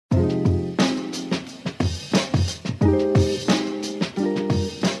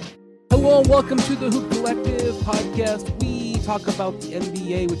Welcome to the Hoop Collective podcast. We talk about the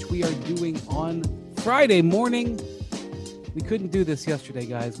NBA, which we are doing on Friday morning. We couldn't do this yesterday,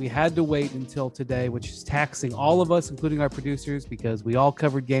 guys. We had to wait until today, which is taxing all of us, including our producers, because we all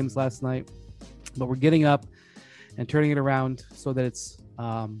covered games last night. But we're getting up and turning it around so that it's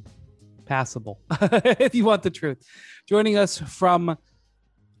passable, if you want the truth. Joining us from,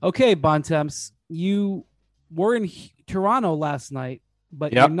 Bontemps, you were in Toronto last night,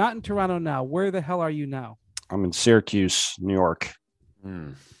 but You're not in Toronto now. Where the hell are you now? I'm in Syracuse, New York.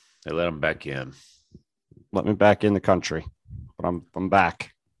 They let him back in. Let me back in the country, but I'm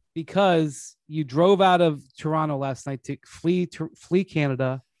back. Because you drove out of Toronto last night to flee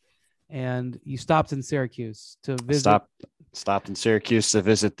Canada, and you stopped in Syracuse to visit. Stopped in Syracuse to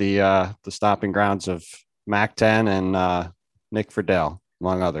visit the stopping grounds of Mac-10 and Nick Friedel,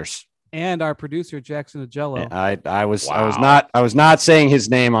 among others. And our producer Jackson Agello. I was not saying his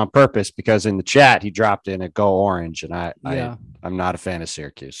name on purpose because in the chat he dropped in a Go Orange, and I'm not a fan of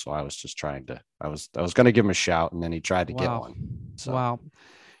Syracuse, so I was just trying to. I was going to give him a shout, and then he tried to get one. So. Wow!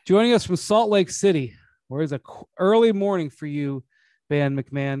 Joining us from Salt Lake City, where is a early morning for you, Van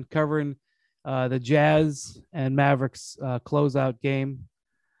McMahon, covering the Jazz and Mavericks closeout game.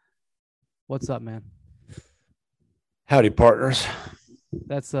 What's up, man? Howdy, partners.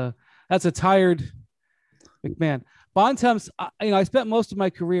 That's a tired McMahon. Bontemps, I spent most of my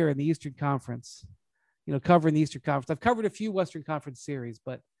career in the Eastern Conference, covering the Eastern Conference. I've covered a few Western Conference series,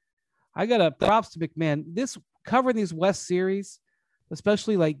 but I got a props to McMahon. Covering these West series,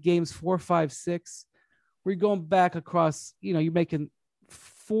 especially like games 4, 5, 6, we're going back across, you're making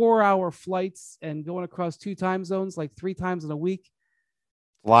 4-hour flights and going across 2 time zones, like 3 times in a week.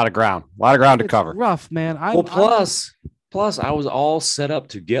 A lot of ground to cover. Rough, man. Plus, I was all set up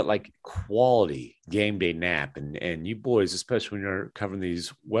to get like quality game day nap, and you boys, especially when you're covering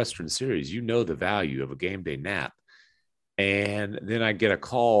these Western series, the value of a game day nap. And then I get a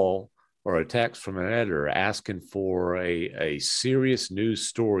call or a text from an editor asking for a serious news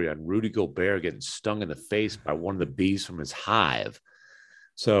story on Rudy Gobert getting stung in the face by one of the bees from his hive.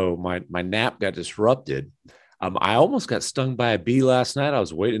 So my nap got disrupted. I almost got stung by a bee last night. I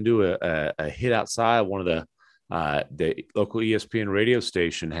was waiting to do a hit outside. One of the local ESPN radio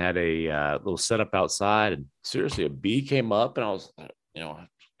station had a little setup outside, and seriously, a bee came up, and I was,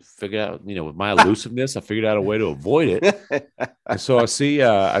 figured out, with my elusiveness, I figured out a way to avoid it. And so I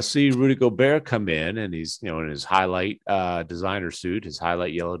see Rudy Gobert come in, and he's, in his highlight designer suit, his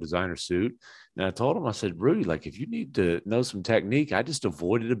highlight yellow designer suit. And I told him, I said, Rudy, like, if you need to know some technique, I just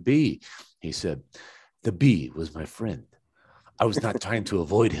avoided a bee. He said, the bee was my friend. I was not trying to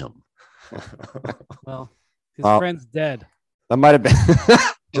avoid him. Well, his friend's dead. That might have been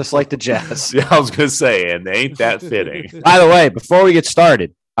just like the Jazz. Yeah, I was going to say, and they ain't that fitting. By the way, before we get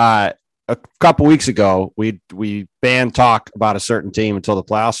started, a couple weeks ago, we banned talk about a certain team until the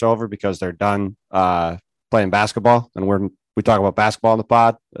playoffs are over because they're done playing basketball, and we talk about basketball in the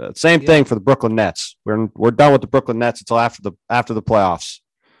pod. Same thing for the Brooklyn Nets. We're done with the Brooklyn Nets until after the playoffs.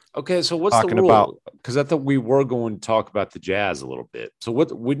 Okay, so what's the rule? Because I thought we were going to talk about the Jazz a little bit. So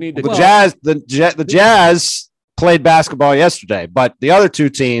what we need to the Jazz played basketball yesterday, but the other 2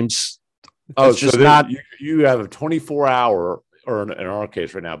 teams. Oh, so not. You have a 24-hour, or in our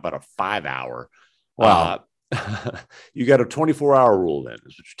case right now, about a 5-hour. Wow. You got a 24-hour rule then, is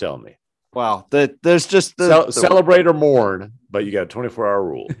what you're telling me. Well, there's just celebrate or mourn, but you got a 24-hour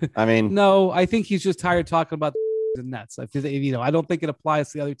rule. I mean, no, I think he's just tired talking about the Nets. I don't think it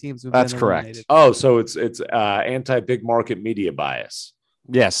applies to the other teams. That's correct. Eliminated. Oh, so it's anti-big market media bias.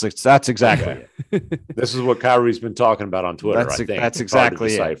 Yes, that's exactly it. This is what Kyrie's been talking about on Twitter. I think that's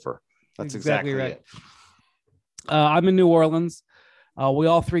exactly it. That's exactly right. I'm in New Orleans. We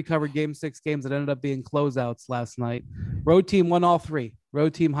all 3 covered game 6 games that ended up being closeouts last night. Road team won all 3.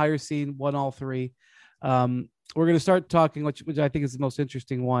 Road team higher seed won all 3. We're going to start talking, which I think is the most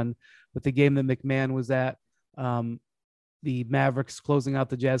interesting one, with the game that McMahon was at. The Mavericks closing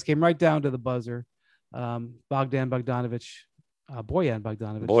out the Jazz, came right down to the buzzer. Bojan Bogdanovic.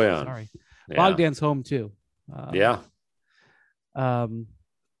 Sorry. Yeah. Bogdan's home too.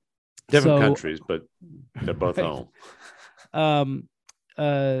 Different countries, but they're both home.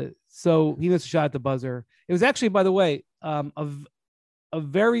 So he missed a shot at the buzzer. It was actually, by the way, a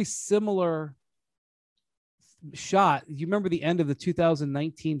very similar shot. You remember the end of the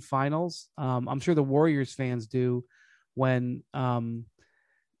 2019 finals? I'm sure the Warriors fans do, when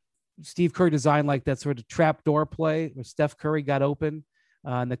Steve Kerr designed like that sort of trap door play where Steph Curry got open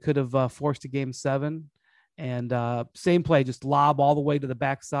and that could have forced a game 7. And same play, just lob all the way to the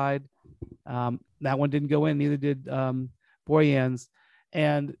backside. That one didn't go in. Neither did Bojan's.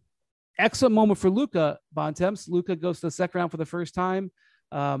 And excellent moment for Luka Bontemps. Luka goes to the second round for the first time.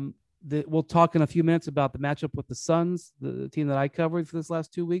 We'll talk in a few minutes about the matchup with the Suns, the team that I covered for this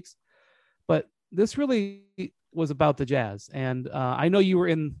last 2 weeks. But this really was about the Jazz. And I know you were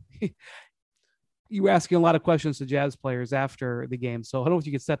you were asking a lot of questions to Jazz players after the game. So I don't know if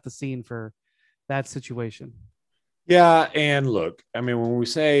you could set the scene for that situation. Yeah, and look, I mean, when we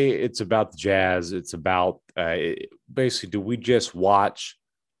say it's about the Jazz, it's about basically, do we just watch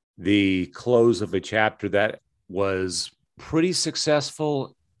the close of a chapter that was pretty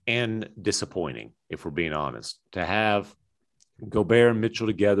successful and disappointing, if we're being honest, to have Gobert and Mitchell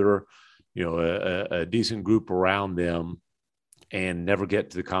together, a decent group around them, and never get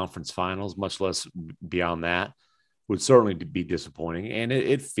to the conference finals, much less beyond that, would certainly be disappointing. And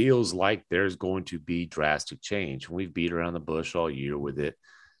it feels like there's going to be drastic change. We've beat around the bush all year with it.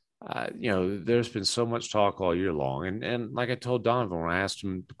 There's been so much talk all year long. And like I told Donovan, when I asked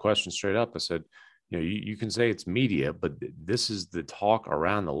him the question straight up, I said, you can say it's media, but this is the talk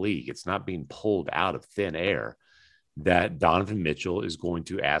around the league. It's not being pulled out of thin air that Donovan Mitchell is going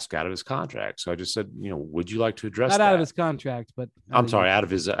to ask out of his contract. So I just said, would you like to address that? Not out of his contract, but I'm sorry,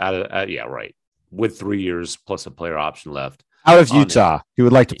 yeah, right. With 3 years plus a player option left. Out of Utah. He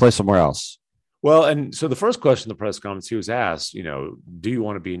would like to play somewhere else. Well, and so the first question in the press conference, he was asked, do you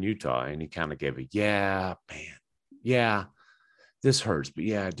want to be in Utah? And he kind of gave a, yeah, man, yeah, this hurts, but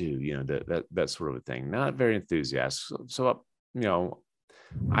yeah, I do, that sort of a thing. Not very enthusiastic. So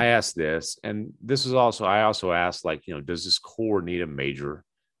I asked this, and this is also, I also asked, does this core need a major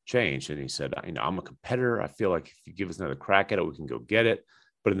change? And he said, I'm a competitor. I feel like if you give us another crack at it, we can go get it.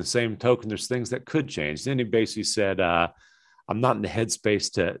 But in the same token, there's things that could change. Then he basically said, I'm not in the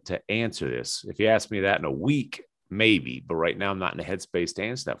headspace to answer this. If you ask me that in a week, maybe, but right now I'm not in the headspace to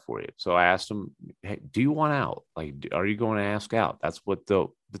answer that for you. So I asked him, hey, do you want out? Are you going to ask out? That's what the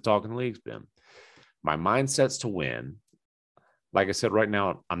talk in the league's been. My mindset's to win. Like I said, right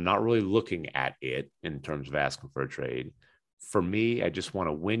now, I'm not really looking at it in terms of asking for a trade. For me, I just want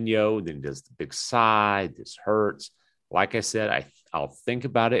to win, then does the big sigh, this hurts. Like I said, I'll think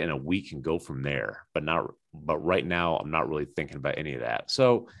about it in a week and go from there, but right now I'm not really thinking about any of that.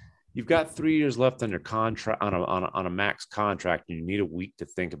 So you've got 3 years left on your contract on a max contract, and you need a week to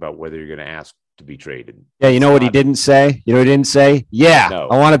think about whether you're going to ask to be traded. Yeah, you know what he didn't say? You know what he didn't say? Yeah, no.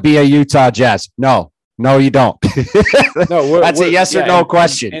 I want to be a Utah Jazz. No, you don't. No, that's a yes or no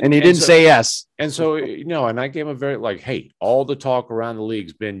question, and he didn't say yes. And so and I gave him a very hey, all the talk around the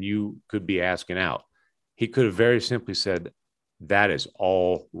league's been you could be asking out. He could have very simply said, that is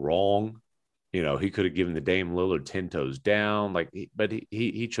all wrong. He could have given the Dame Lillard 10 toes down, but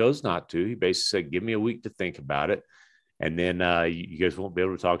he chose not to. He basically said, give me a week to think about it. And then you guys won't be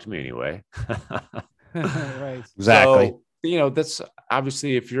able to talk to me anyway. Right. Exactly. So, that's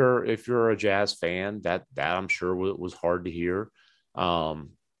obviously if you're a Jazz fan, that I'm sure was hard to hear.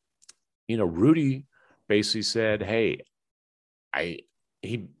 Rudy basically said, hey,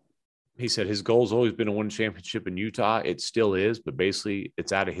 he said his goal's always been to win a championship in Utah. It still is, but basically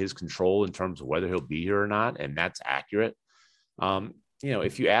it's out of his control in terms of whether he'll be here or not. And that's accurate.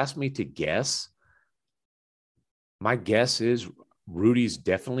 If you ask me to guess, my guess is Rudy's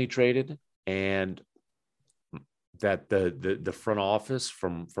definitely traded, and that the front office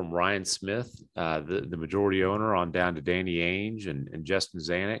from Ryan Smith, the majority owner, on down to Danny Ainge and Justin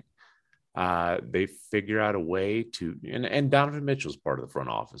Zanuck, they figure out a way to, and Donovan Mitchell's part of the front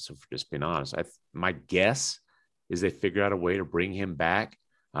office, if we're just being honest. My guess is they figure out a way to bring him back.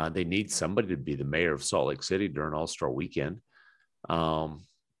 They need somebody to be the mayor of Salt Lake City during All-Star weekend.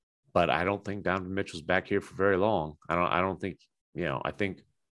 But I don't think Donovan Mitchell's back here for very long. I don't think, I think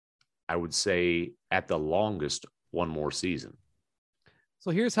I would say at the longest one more season.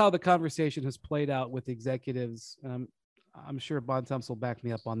 So here's how the conversation has played out with executives. I'm sure Bontemps will back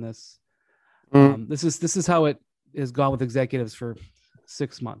me up on this. This is how it has gone with executives for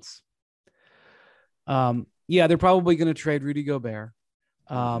 6 months. They're probably going to trade Rudy Gobert.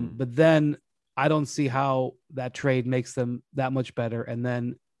 But then I don't see how that trade makes them that much better. And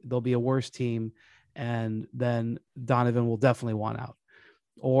then they'll be a worse team. And then Donovan will definitely want out.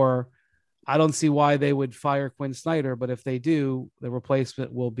 Or I don't see why they would fire Quinn Snyder, but if they do, the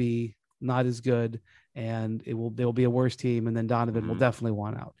replacement will be not as good, and they'll be a worse team. And then Donovan will definitely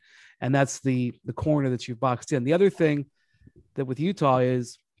want out. And that's the corner that you've boxed in. The other thing that with Utah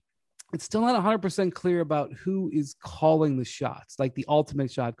is it's still not 100% clear about who is calling the shots, like the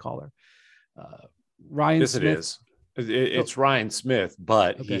ultimate shot caller. Ryan Smith. It is. It's Ryan Smith,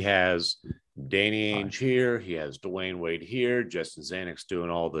 but okay. He has Danny Ainge here. He has Dwayne Wade here. Justin Zanuck's doing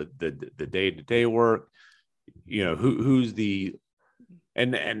all the day-to-day work. Who's the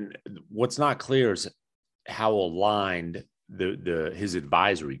And what's not clear is how aligned his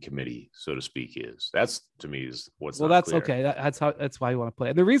advisory committee, so to speak, is. That's to me is what's not clear. Okay. That's why you want to play.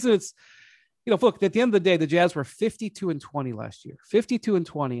 And the reason it's, look, at the end of the day, the Jazz were 52-20 last year,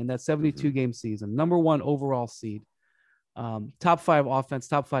 52-20 in that 72 game season, number 1 overall seed, top 5 offense,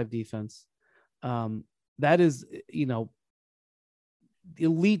 top 5 defense. That is,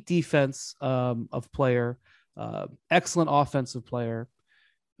 elite defense of player, excellent offensive player.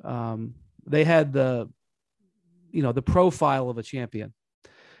 They had the profile of a champion,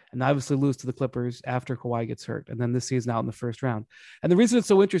 and obviously lose to the Clippers after Kawhi gets hurt. And then this season out in the first round. And the reason it's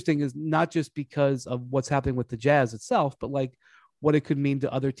so interesting is not just because of what's happening with the Jazz itself, but like what it could mean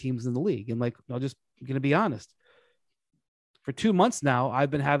to other teams in the league. And like, I'm just going to be honest. For 2 months now, I've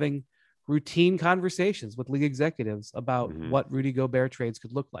been having routine conversations with league executives about what Rudy Gobert trades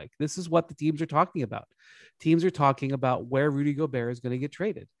could look like. This is what the teams are talking about. Teams are talking about where Rudy Gobert is going to get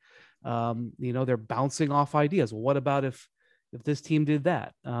traded. They're bouncing off ideas. Well, what about if this team did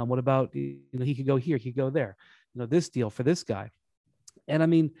that? What about, he could go here, he could go there, this deal for this guy. And I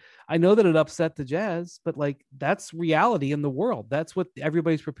mean, I know that it upset the Jazz, but like, that's reality in the world. That's what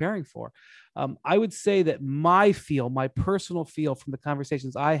everybody's preparing for. I would say that my personal feel from the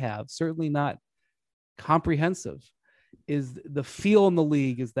conversations I have, certainly not comprehensive, is the feel in the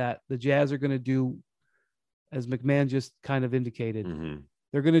league is that the Jazz are going to do, as McMahon just kind of indicated,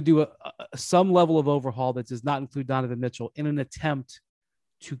 they're going to do some level of overhaul that does not include Donovan Mitchell in an attempt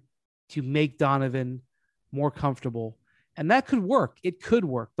to make Donovan more comfortable. And that could work. It could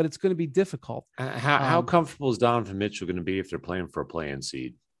work, but it's going to be difficult. How comfortable is Donovan Mitchell going to be if they're playing for a play-in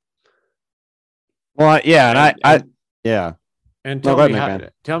seed? Well, yeah, yeah. And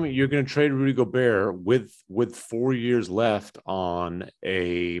tell me, you're going to trade Rudy Gobert with 4 years left on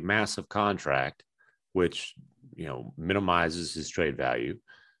a massive contract, which minimizes his trade value.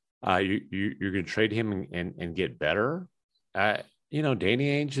 You're going to trade him and get better. Danny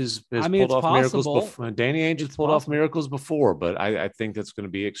Ainge has pulled off miracles before. Danny Ainge has pulled off miracles before, but I think that's going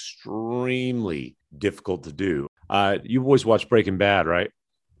to be extremely difficult to do. You boys watch Breaking Bad, right?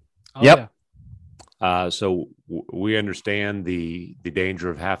 Oh, yep. Yeah. So we understand the danger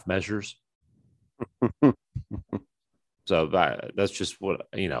of half measures. So that's just what,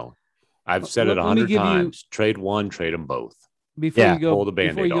 I've said it 100 times. Trade one, trade them both. Before you go, pull the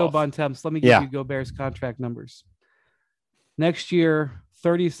Band-Aid before you go, off. Bontemps, let me give you Gobert's contract numbers. Next year,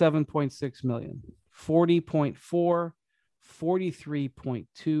 37.6 million, 40.4,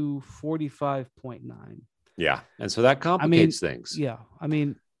 43.2, 45.9. Yeah. And so that complicates things. Yeah. I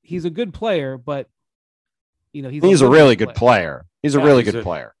mean, he's a good player, but he's a really good player. He's a really good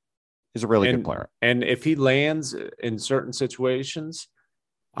player. He's a really good player. And if he lands in certain situations,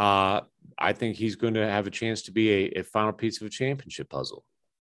 I think he's going to have a chance to be a final piece of a championship puzzle,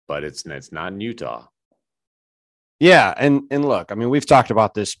 but it's not in Utah. Yeah. And look, I mean, we've talked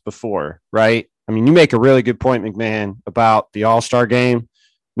about this before, right? I mean, you make a really good point, McMahon, about the All-Star game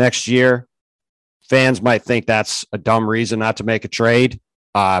next year. Fans might think that's a dumb reason not to make a trade,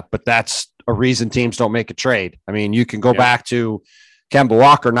 but that's a reason teams don't make a trade. I mean, you can go back to Kemba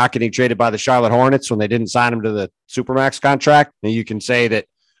Walker not getting traded by the Charlotte Hornets when they didn't sign him to the Supermax contract. And you can say that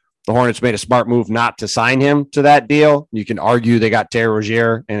the Hornets made a smart move not to sign him to that deal. You can argue they got Terry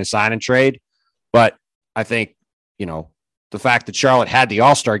Rozier in a sign and trade, but I think, the fact that Charlotte had the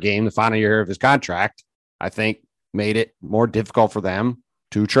All-Star game, the final year of his contract, I think made it more difficult for them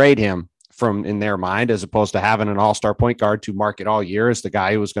to trade him from in their mind, as opposed to having an All-Star point guard to market all year as the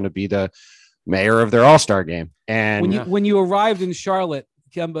guy who was going to be the mayor of their All-Star game. And when you arrived in Charlotte,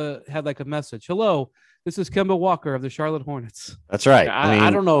 Kemba had like a message. Hello, this is Kemba Walker of the Charlotte Hornets. That's right.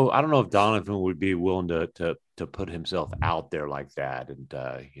 I don't know if Donovan would be willing to put himself out there like that and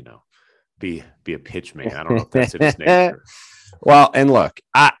be a pitch man. I don't know if that's in his nature. Well, and look,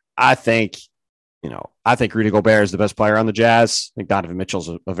 I think Rudy Gobert is the best player on the Jazz. I think Donovan Mitchell's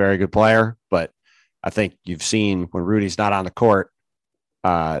a very good player, but I think you've seen when Rudy's not on the court,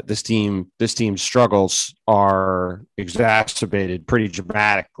 this team's struggles are exacerbated pretty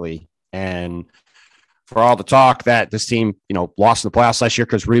dramatically. And for all the talk that this team, lost in the playoffs last year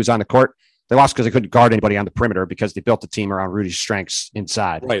because Rudy was on the court, they lost because they couldn't guard anybody on the perimeter because they built the team around Rudy's strengths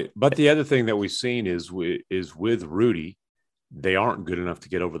inside. Right. But the other thing that we've seen is with Rudy, they aren't good enough to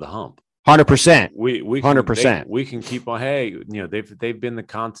get over the hump. 100%. We 100%. We can keep on. Hey, they've been the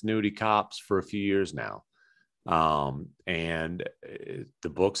continuity cops for a few years now, and the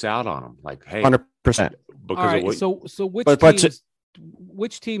book's out on them. Like, hey, 100%. Because of what, so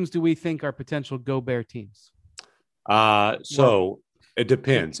which teams do we think are potential Gobert teams? So it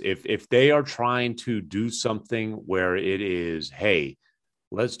depends. If they are trying to do something where it is, hey,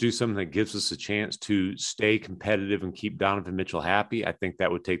 let's do something that gives us a chance to stay competitive and keep Donovan Mitchell happy, I think that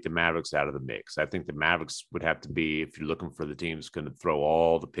would take the Mavericks out of the mix. I think the Mavericks would have to be, if you're looking for the team that's going to throw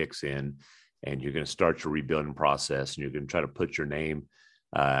all the picks in and you're going to start your rebuilding process and you're going to try to put your name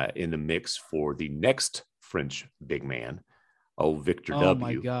in the mix for the next French big man, Victor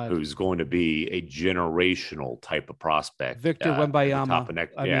W., who's going to be a generational type of prospect. Victor Wembanyama.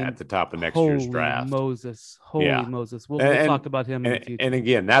 At the top of next year's draft. Holy Moses. We'll talk about him in the future. And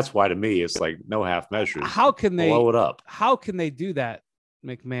again, that's why to me, it's like no half measures. How can they blow it up? How can they do that,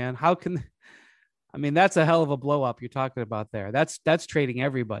 McMahon? That's a hell of a blow up you're talking about there. That's trading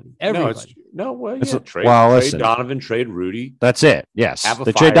everybody. Trade listen, Donovan, trade Rudy. That's it. Yes.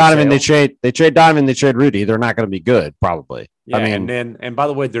 They trade Donovan, they trade Donovan, they trade Rudy. They're not going to be good, probably. Yeah, and by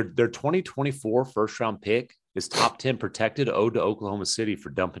the way, their 2024 first round pick is top 10 protected, owed to Oklahoma City for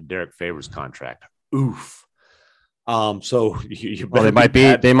dumping Derek Favors contract. Oof. So they might be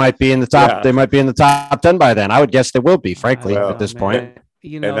in the top. Yeah. They might be in the top 10 by then. I would guess they will be, frankly, at this point.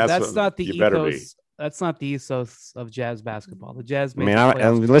 That's not the ethos. That's not the ethos of Jazz basketball. The Jazz.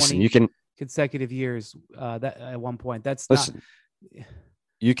 Listen, you can consecutive years. That at one point,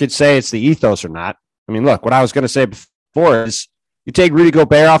 you could say it's the ethos or not. I mean, look, what I was going to say before is you take Rudy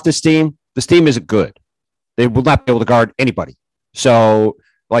Gobert off this team. This team isn't good. They will not be able to guard anybody. So,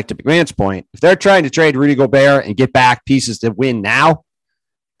 like to McMahon's point, if they're trying to trade Rudy Gobert and get back pieces to win now,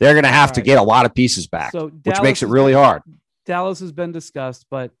 they're going to have to get a lot of pieces back, which makes it really hard. Dallas has been discussed,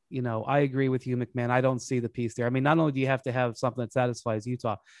 but I agree with you, McMahon. I don't see the piece there. I mean, not only do you have to have something that satisfies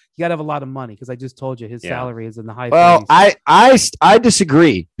Utah, you got to have a lot of money because I just told you his salary is in the high. Well, 30s. I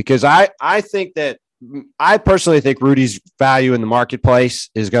disagree because I think that I personally think Rudy's value in the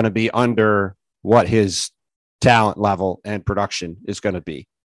marketplace is going to be under what his talent level and production is going to be.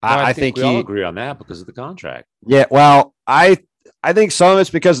 Well, I think we all agree on that because of the contract. Yeah, well, I think some of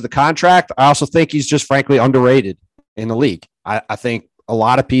it's because of the contract. I also think he's just frankly underrated in the league. I think a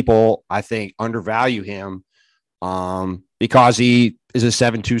lot of people, undervalue him because he is a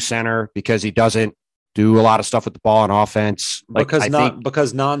 7-2 center, because he doesn't do a lot of stuff with the ball on offense.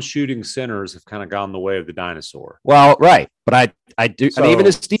 Because non-shooting centers have kind of gone the way of the dinosaur. Well, right. But I do. So, and even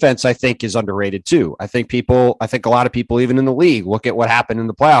his defense, I think, is underrated too. I think a lot of people, even in the league, look at what happened in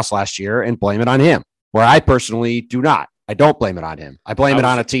the playoffs last year and blame it on him, where I personally do not. I don't blame it on him. I blame it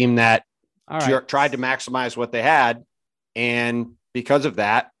on a team that tried to maximize what they had, and because of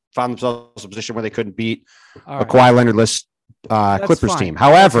that, found themselves in a position where they couldn't beat a Kawhi Leonard-less Clippers team.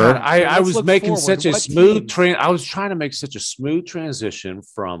 However, I was making such a smooth I was trying to make such a smooth transition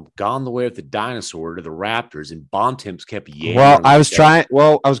from Gone the Way of the Dinosaur to the Raptors, and Bontemps kept yelling. I was going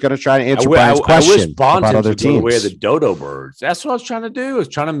to try to answer Brian's question. I wish Bontemps would go the way of the Dodo Birds. That's what I was trying to do. I was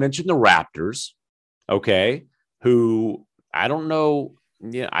trying to mention the Raptors, okay, who I don't know.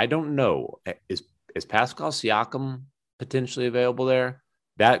 Yeah, I don't know. Is Pascal Siakam potentially available there?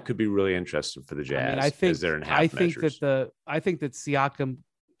 That could be really interesting for the Jazz. I think that Siakam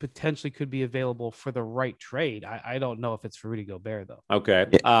potentially could be available for the right trade. I don't know if it's for Rudy Gobert though. Okay.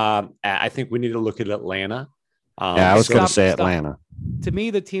 I think we need to look at Atlanta. I was going to say Atlanta. To me,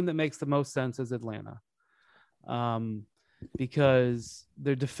 the team that makes the most sense is Atlanta, because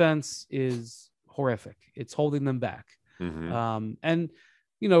their defense is horrific. It's holding them back. Mm-hmm. And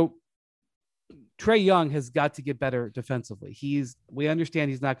Trae Young has got to get better defensively. We understand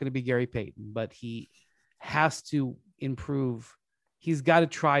he's not going to be Gary Payton, but he has to improve. He's got to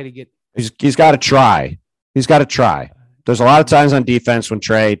try to get. He's got to try. He's got to try. There's a lot of times on defense when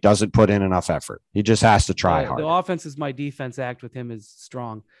Trae doesn't put in enough effort. He just has to try hard. The offense is my defense act with him is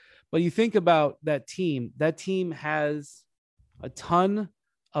strong. But you think about that team. That team has a ton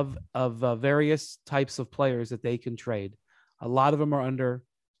of various types of players that they can trade. A lot of them are under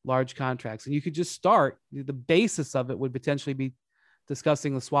large contracts, and you could just start. The basis of it would potentially be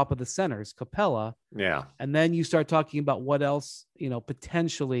discussing the swap of the centers, Capella. Yeah. And then you start talking about what else,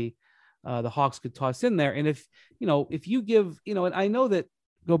 potentially the Hawks could toss in there. And if you give, and I know that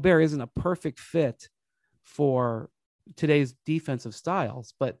Gobert isn't a perfect fit for today's defensive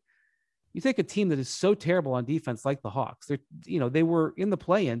styles, but you take a team that is so terrible on defense, like the Hawks, they were in the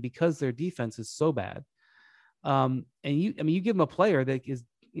play-in because their defense is so bad. And you give them a player that is,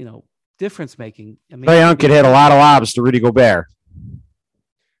 difference making. Trae Young could hit a lot of lobs to Rudy Gobert.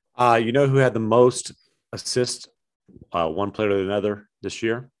 Who had the most assists, one player to another this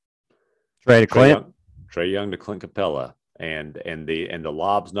year? Trae Young to Clint Capella, and the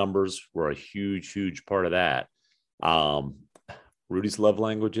lobs numbers were a huge part of that. Rudy's love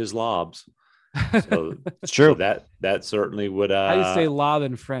language is lobs, so it's true. So that certainly would. How do you say lob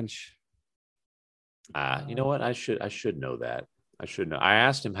in French? You know what? I should know that. I should know. I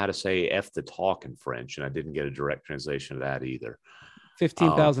asked him how to say "f the talk" in French, and I didn't get a direct translation of that either.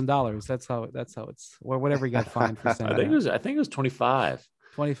 $15,000. That's how it's, or whatever he got fined for saying. I think it was 25.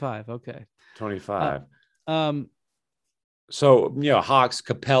 25. Okay. 25. So, Hawks,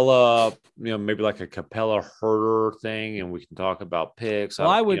 Capella, maybe like a Capella Herder thing, and we can talk about picks. Well,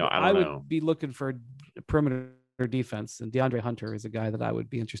 I would be looking for perimeter defense, and DeAndre Hunter is a guy that I would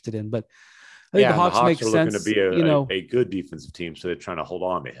be interested in. But I think the Hawks make sense. Looking to be a good defensive team, so they're trying to hold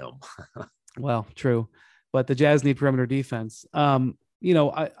on to him. Well, true, but the Jazz need perimeter defense. I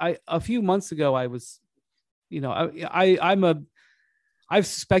a few months ago I was, I've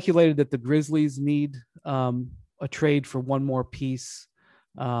speculated that the Grizzlies need a trade for one more piece.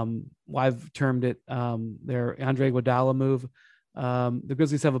 I've termed it their Andre Iguodala move. The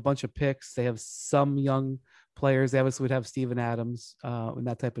Grizzlies have a bunch of picks. They have some young players. They obviously would have Steven Adams in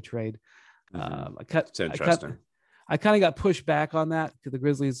that type of trade. It's interesting. I kind of got pushed back on that because the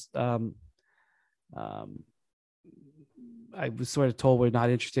Grizzlies. I was sort of told we're not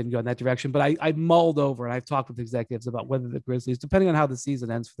interested in going that direction, but I mulled over and I've talked with executives about whether the Grizzlies, depending on how the season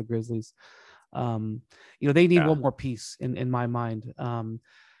ends for the Grizzlies, they need one more piece in my mind. Of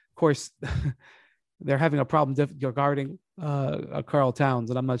course, they're having a problem regarding Karl Towns,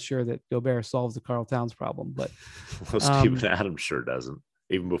 and I'm not sure that Gobert solves the Karl Towns problem. But Steven Adams sure doesn't,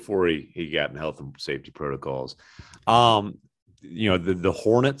 even before he got in health and safety protocols. The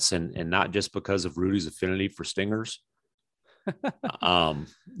Hornets, and not just because of Rudy's affinity for stingers.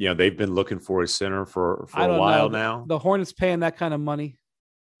 They've been looking for a center for a while now. The Hornets paying that kind of money.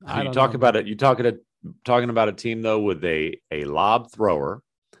 You're talking about a team though with a lob thrower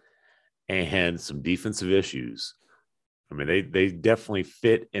and some defensive issues. I mean, they definitely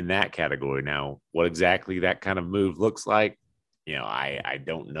fit in that category. Now, what exactly that kind of move looks like, I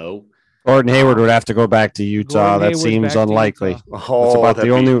don't know. Gordon Hayward would have to go back to Utah. That seems unlikely.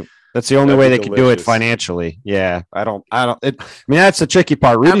 That's the only way they could do it financially. Yeah, that's the tricky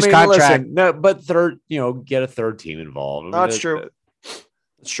part. Rudy's contract. Listen, no, but get a third team involved. That's true.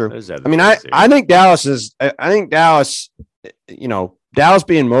 It's true. I think Dallas is. I think Dallas. Dallas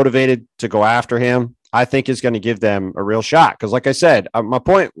being motivated to go after him, I think is going to give them a real shot. Because, like I said, my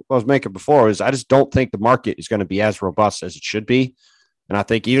point I was making before is I just don't think the market is going to be as robust as it should be. And I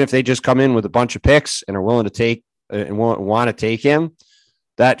think even if they just come in with a bunch of picks and are willing to take and want to take him,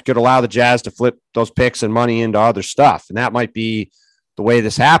 that could allow the Jazz to flip those picks and money into other stuff. And that might be the way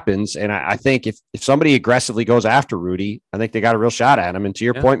this happens. And I think if somebody aggressively goes after Rudy, I think they got a real shot at him. And to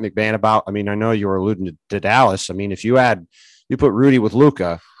your point, McMahon, about, I know you were alluding to Dallas. If you put Rudy with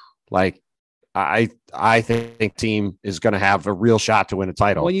Luka, like I think team is going to have a real shot to win a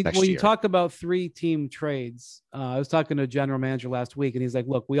title. When you talk about 3-team trades, I was talking to a general manager last week, and he's like,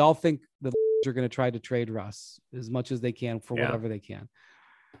 "Look, we all think the are going to try to trade Russ as much as they can for whatever they can."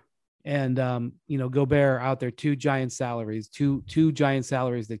 And Gobert out there, two giant salaries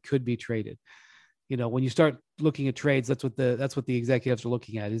that could be traded. When you start looking at trades, that's what the executives are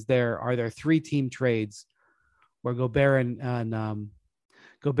looking at. Are there 3-team trades where Gobert and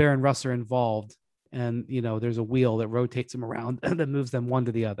Russ are involved, and there's a wheel that rotates them around and that moves them one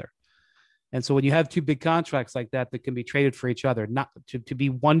to the other. And so when you have two big contracts like that can be traded for each other, not to be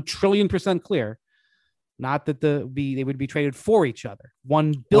 1 trillion% clear, not that they would be traded for each other.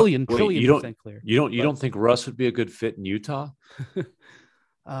 1 billion trillion% clear. You don't think Russ would be a good fit in Utah?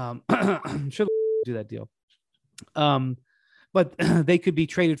 I'm sure they'll do that deal. But they could be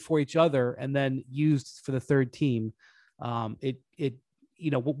traded for each other and then used for the third team. One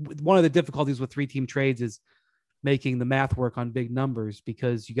of the difficulties with 3-team trades is making the math work on big numbers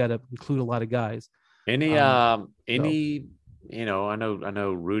because you got to include a lot of guys. I know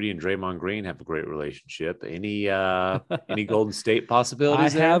Rudy and Draymond Green have a great relationship. Any Golden State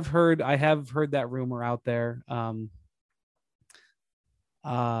possibilities? I have heard that rumor out there.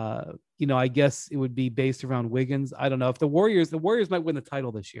 I guess it would be based around Wiggins. I don't know if the Warriors might win the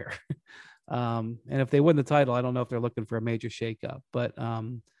title this year. And if they win the title, I don't know if they're looking for a major shakeup, but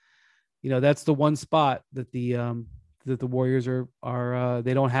that's the one spot that the Warriors are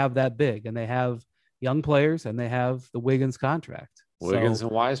they don't have that big, and they have young players and they have the Wiggins contract. Wiggins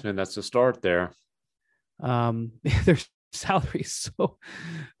and Wiseman, that's the start there. Their salaries, so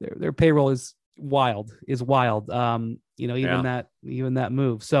their payroll is wild. Even that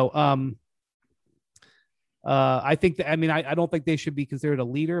move. So I think that, I don't think they should be considered a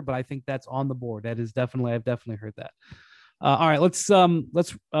leader, but I think that's on the board. I've definitely heard that. All right, let's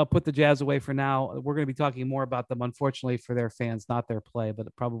put the Jazz away for now. We're going to be talking more about them, unfortunately, for their fans, not their play, but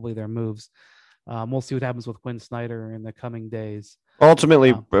probably their moves. We'll see what happens with Quinn Snyder in the coming days.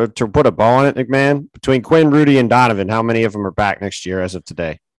 Ultimately, to put a bow on it, McMahon, between Quinn, Rudy, and Donovan, how many of them are back next year as of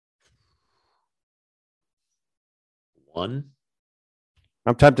today? One.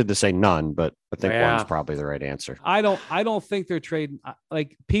 I'm tempted to say none, but I think one's probably the right answer. I don't think they're trading.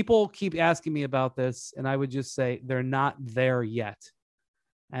 Like, people keep asking me about this, and I would just say they're not there yet.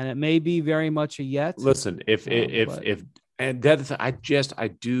 And it may be very much a yet. Listen, I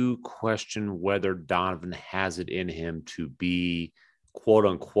do question whether Donovan has it in him to be, quote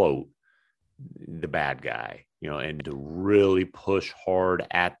unquote, the bad guy, and to really push hard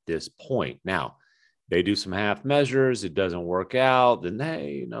at this point. Now, they do some half measures, it doesn't work out, then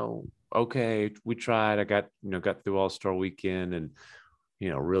hey, okay, we tried. I got through All-Star weekend and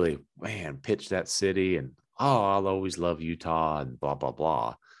really, man, pitched that city and I'll always love Utah and blah blah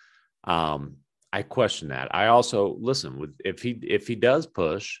blah. I question that. I also listen, if he does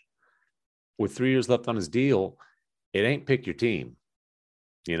push with 3 years left on his deal, it ain't pick your team,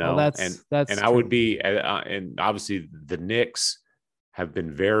 Well, that's I true. would be, and obviously the Knicks have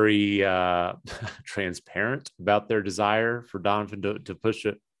been very transparent about their desire for Donovan to push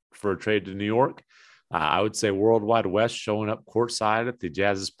it for a trade to New York. I would say Worldwide West showing up courtside at the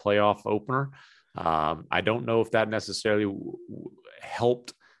Jazz's playoff opener. I don't know if that necessarily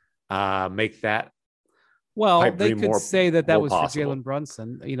helped make that. Well, they could say that was possible. for Jalen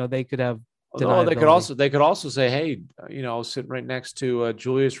Brunson. They could have. No, they could also say, hey, I was sitting right next to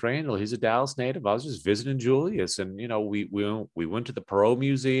Julius Randle. He's a Dallas native. I was just visiting Julius, and we went to the Perot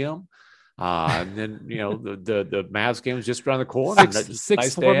Museum, and then the Mavs game was just around the corner.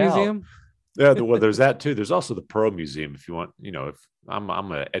 Sixth Floor Museum. Yeah, well, there's that too. There's also the Perot Museum. If you want, if I'm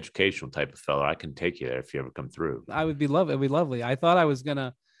an educational type of fellow, I can take you there if you ever come through. It'd be lovely. I thought I was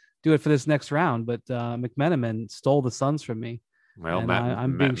gonna do it for this next round, but McMenamin stole the Suns from me. Well,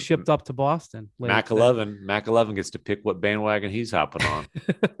 I'm being shipped up to Boston. Mac 11 gets to pick what bandwagon he's hopping on.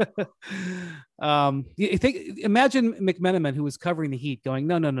 Imagine McMenamin, who was covering the Heat, going,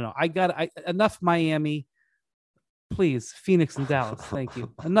 no. Enough Miami. Please, Phoenix and Dallas. Thank you.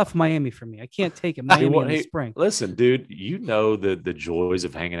 Enough Miami for me. I can't take it. Miami in the spring. Listen, dude, the joys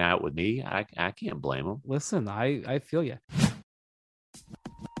of hanging out with me. I can't blame them. Listen, I feel you.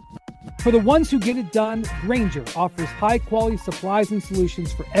 For the ones who get it done, Grainger offers high-quality supplies and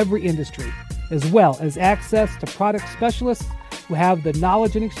solutions for every industry, as well as access to product specialists who have the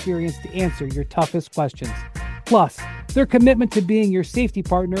knowledge and experience to answer your toughest questions. Plus, their commitment to being your safety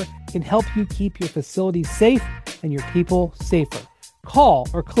partner can help you keep your facilities safe and your people safer. Call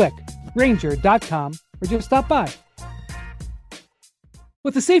or click Grainger.com or just stop by.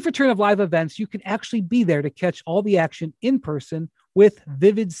 With the safe return of live events, you can actually be there to catch all the action in person with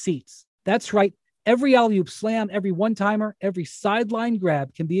Vivid Seats. That's right. Every alley-oop slam, every one-timer, every sideline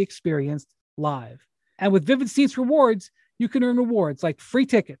grab can be experienced live. And with Vivid Seats rewards, you can earn rewards like free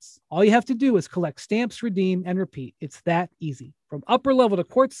tickets. All you have to do is collect stamps, redeem, and repeat. It's that easy. From upper level to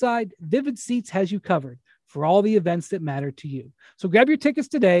courtside, Vivid Seats has you covered for all the events that matter to you. So grab your tickets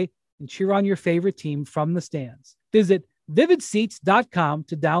today and cheer on your favorite team from the stands. Visit vividseats.com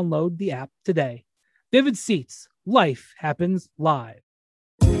to download the app today. Vivid Seats. Life happens live.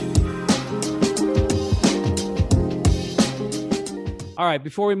 All right,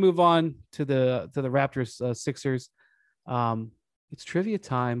 before we move on to the Raptors Sixers, it's trivia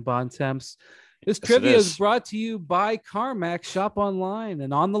time, Bontemps. This trivia is brought to you by CarMax. Shop online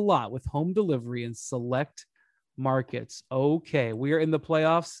and on the lot with home delivery in select markets. Okay, we are in the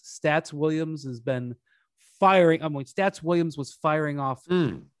playoffs. Stats Williams has been firing. Stats Williams was firing off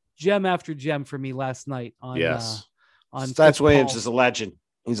gem after gem for me last night. On Stats Williams is a legend.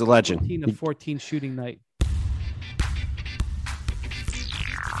 He's a legend. 14 of 14 shooting night.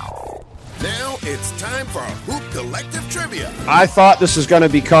 Now it's time for Hoop Collective Trivia. I thought this was going to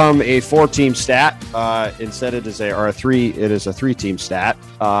become a 4-team stat. Instead, it is a 3-team stat.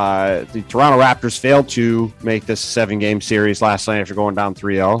 The Toronto Raptors failed to make this 7-game series last night after going down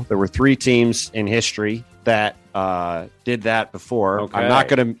 3-0. There were 3 teams in history that did that before.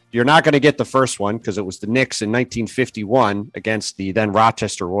 Okay. You're not gonna get the first one because it was the Knicks in 1951 against the then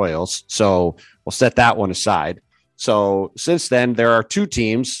Rochester Royals. So we'll set that one aside. So since then, there are 2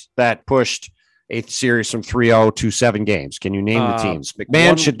 teams that pushed a series from 3-0 to 7 games. Can you name the teams?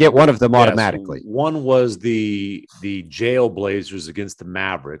 McMahon should get one of them automatically. One was the Jail Blazers against the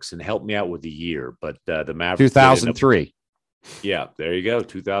Mavericks, and help me out with the year. But the Mavericks 2003. Yeah, there you go.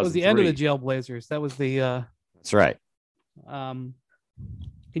 2003. That was the end of the Jail Blazers. That was the. That's right. Can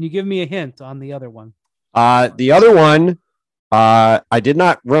you give me a hint on the other one? The other one, I did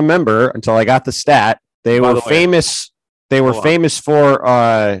not remember until I got the stat. They were famous. They were famous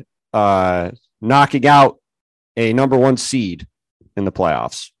for knocking out a number 1 seed in the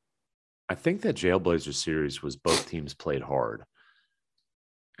playoffs. I think that Jailblazer series was both teams played hard.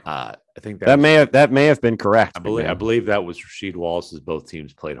 I think that may have been correct. I believe that was Rasheed Wallace's both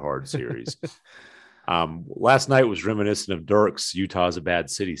teams played hard series. Last night was reminiscent of Dirk's Utah's a Bad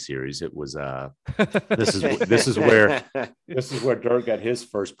City series. It was this is where Dirk got his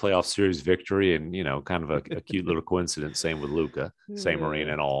first playoff series victory, and kind of a cute little coincidence. Same with Luka, same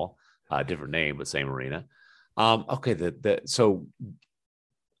arena and all, different name but same arena. Okay, so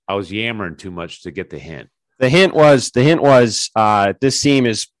I was yammering too much to get the hint. The hint was this team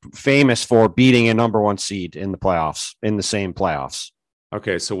is famous for beating a number 1 seed in the playoffs, in the same playoffs.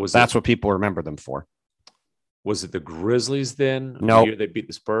 Okay, so that's what people remember them for. Was it the Grizzlies then? No. The year they beat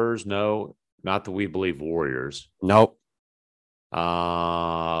the Spurs? No, not the We Believe Warriors. Nope.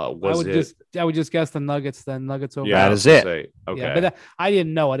 I would just guess the Nuggets then. Nuggets over. Yeah, that is it. Okay. Yeah, but I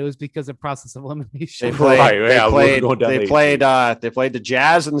didn't know it. It was because of process of elimination. They played the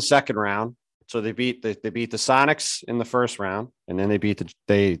Jazz in the second round. So they beat the Sonics in the first round, and then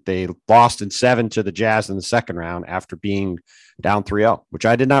they lost in 7 to the Jazz in the second round after being down 3-0, which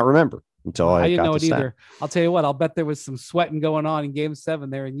I did not remember until I didn't got know it stat. either. I'll tell you what, I'll bet there was some sweating going on in Game 7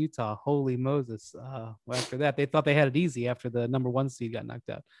 there in Utah. Holy Moses! After that, they thought they had it easy after the number 1 seed got knocked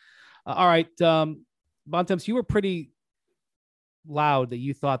out. All right, Bontemps, you were pretty loud that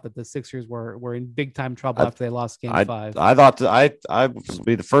you thought that the Sixers were in big time trouble after they lost Game 5. I thought I would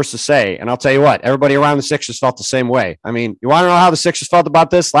be the first to say, and I'll tell you what, everybody around the Sixers felt the same way. I mean, you want to know how the Sixers felt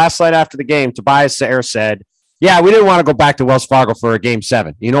about this? Last night after the game, Tobias Sayre said, "Yeah, we didn't want to go back to Wells Fargo for a Game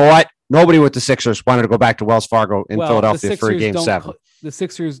 7." You know what? Nobody with the Sixers wanted to go back to Wells Fargo in Philadelphia for a Game 7. The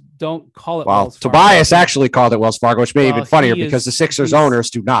Sixers don't call it Wells Fargo. Tobias actually called it Wells Fargo, which made it even funnier because the Sixers owners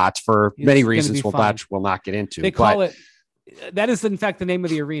do not, for many reasons we'll not get into. They call it. That is, in fact, the name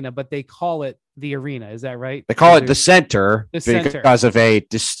of the arena, but they call it the arena. Is that right? They call it the center because of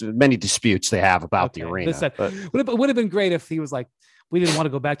many disputes they have about the arena. Would have been great if he was like, "We didn't want to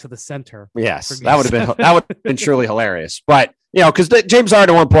go back to the center." Yes, that would have been truly hilarious. But because James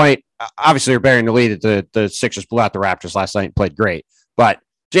Harden at one point, obviously, they're bearing the lead that the Sixers blew out the Raptors last night and played great. But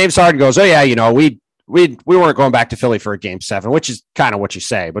James Harden goes, "Oh yeah, we weren't going back to Philly for a Game 7," which is kind of what you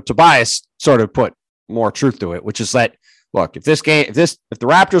say. But Tobias sort of put more truth to it, which is that. Look, if the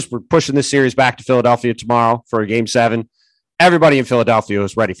Raptors were pushing this series back to Philadelphia tomorrow for a Game 7, everybody in Philadelphia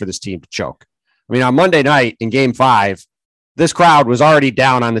was ready for this team to choke. I mean, on Monday night in Game 5, this crowd was already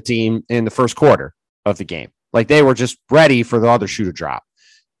down on the team in the first quarter of the game. Like they were just ready for the other shoe to drop.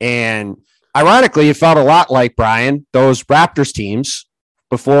 And ironically, it felt a lot like, Brian, those Raptors teams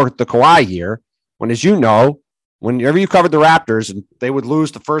before the Kawhi year, when, as you know, whenever you covered the Raptors and they would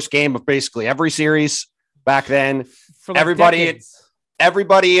lose the first game of basically every series back then,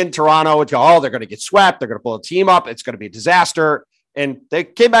 everybody in Toronto would go, "Oh, they're going to get swept. They're going to pull a team up. It's going to be a disaster." And they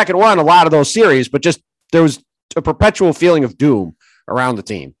came back and won a lot of those series, but just there was a perpetual feeling of doom around the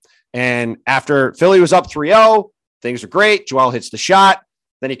team. And after Philly was up 3-0, things are great. Joel hits the shot.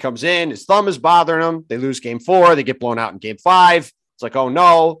 Then he comes in. His thumb is bothering him. They lose Game 4. They get blown out in Game 5. It's like, oh,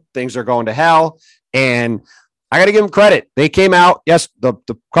 no, things are going to hell. And I got to give them credit. They came out, yes, the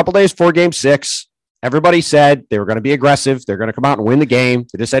couple days before Game 6. Everybody said they were going to be aggressive. They're going to come out and win the game.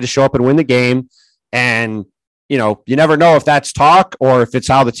 They just had to show up and win the game. And, you never know if that's talk or if it's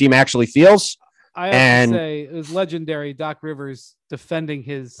how the team actually feels. I have to say, it was legendary, Doc Rivers defending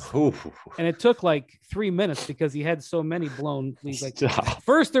his. And it took like 3 minutes because he had so many blown leads. Like,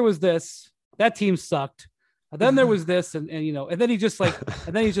 first there was this. That team sucked. And then there was this. And then he's just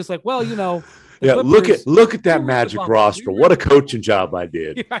like, well, yeah, Clippers, look at that Magic roster. What a coaching job I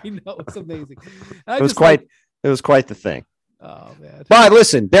did. Yeah, I know, it's amazing. It was quite the thing. Oh man! But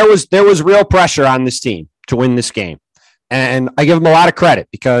listen, there was real pressure on this team to win this game, and I give them a lot of credit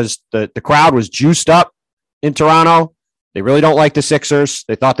because the crowd was juiced up in Toronto. They really don't like the Sixers.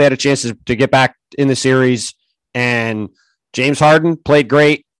 They thought they had a chance to get back in the series, and James Harden played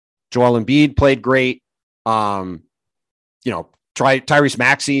great. Joel Embiid played great. Tyrese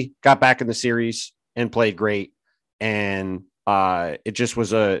Maxey got back in the series and played great. And it just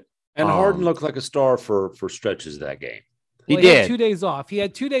was Harden looked like a star for stretches of that game. He did. Had 2 days off. He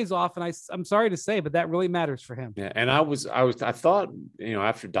had 2 days off, and I'm sorry to say, but that really matters for him. Yeah, and I thought,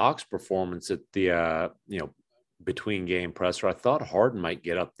 after Doc's performance at the between game presser, I thought Harden might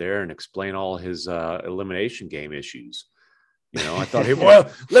get up there and explain all his elimination game issues. I thought, well,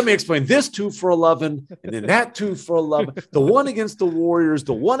 let me explain this 2 for 11, and then that 2 for 11, the one against the Warriors,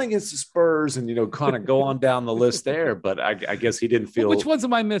 the one against the Spurs, and kind of go on down the list there. But I guess he didn't feel. Which ones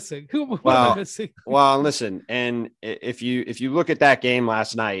am I missing? What am I missing? Well, listen, and if you look at that game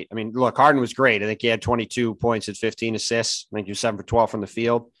last night, I mean, look, Harden was great. I think he had 22 points and 15 assists. I think he was 7 for 12 from the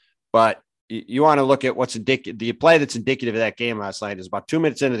field. But you want to look at what's indicative. The play that's indicative of that game last night is about 2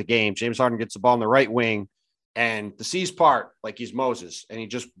 minutes into the game. James Harden gets the ball on the right wing. And the seas part like he's Moses, and he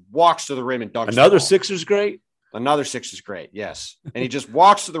just walks to the rim and dunks. Another Sixers great. Another Sixers great, yes. And he just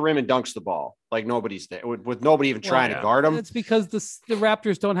walks to the rim and dunks the ball like nobody's there, with nobody even trying to guard him. It's because the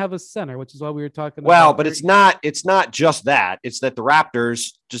Raptors don't have a center, which is why we were talking. Well, but it's not just that. It's that the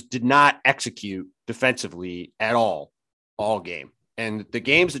Raptors just did not execute defensively at all game. And the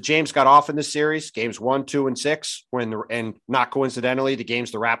games that James got off in this series, games 1, 2, and 6, and not coincidentally, the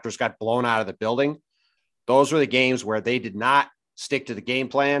games the Raptors got blown out of the building. Those were the games where they did not stick to the game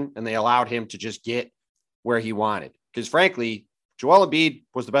plan and they allowed him to just get where he wanted. Because frankly, Joel Embiid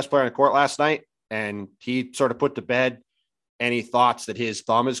was the best player on the court last night, and he sort of put to bed any thoughts that his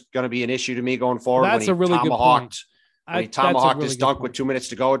thumb is going to be an issue to me going forward. That's a really good point. When he tomahawked his dunk with 2 minutes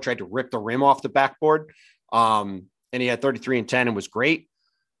to go and tried to rip the rim off the backboard. And he had 33 and 10 and was great.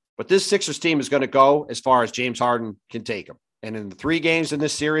 But this Sixers team is going to go as far as James Harden can take them. And in the 3 games in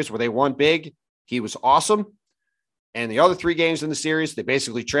this series where they won big, he was awesome. And the other 3 games in the series, they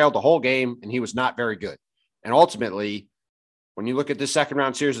basically trailed the whole game, and he was not very good. And ultimately, when you look at this second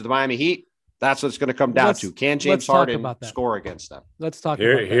round series of the Miami Heat, that's what it's going to come down to. Can James Harden score against them? Let's talk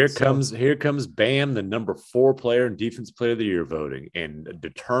about that. Here comes Bam, the number 4 player in Defense Player of the Year voting, and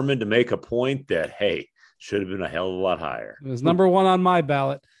determined to make a point that, hey, should have been a hell of a lot higher. It was number 1 on my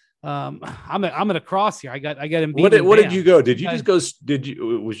ballot. I'm at a cross here. I got him. What did you go? Did you just go?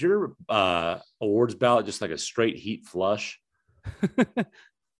 Was your awards ballot just like a straight Heat flush?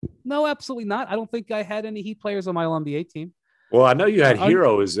 No, absolutely not. I don't think I had any Heat players on my All NBA team. Well, I know you had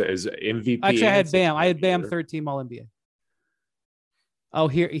Hero as MVP. Actually, I had Bam. I had Bam 3rd team All NBA. Oh,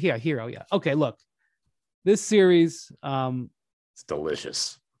 Hero. Yeah. Okay. Look, this series, it's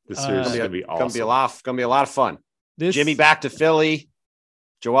delicious. This series is gonna be awesome. Gonna be a lot of fun. Jimmy back to Philly.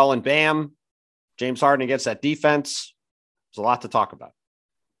 Joel and Bam, James Harden against that defense. There's a lot to talk about.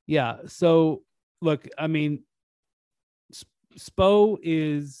 Yeah. So look, I mean, Spo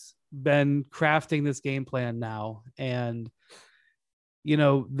is been crafting this game plan now. And,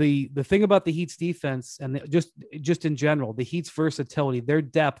 the thing about the Heat's defense and just in general, the Heat's versatility, their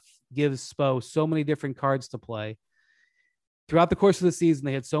depth gives Spo so many different cards to play. Throughout the course of the season,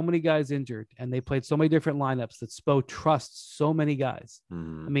 they had so many guys injured and they played so many different lineups that Spo trusts so many guys. I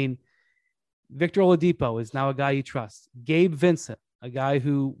mean, Victor Oladipo is now a guy he trusts. Gabe Vincent, a guy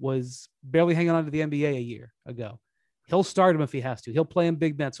who was barely hanging on to the NBA a year ago. He'll start him if he has to. He'll play him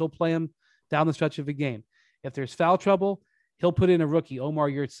big minutes. He'll play him down the stretch of a game. If there's foul trouble, he'll put in a rookie, Omar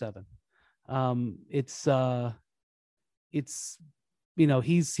Yurtseven. He's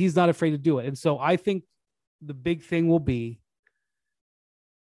not afraid to do it. And so I think the big thing will be,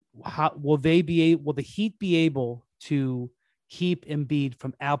 will the Heat be able to keep Embiid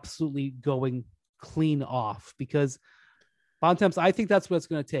from absolutely going clean off? Because Bontemps, I think that's what it's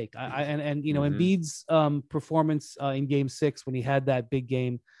going to take. Embiid's performance in Game 6 when he had that big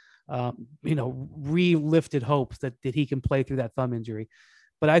game, re-lifted hopes that he can play through that thumb injury.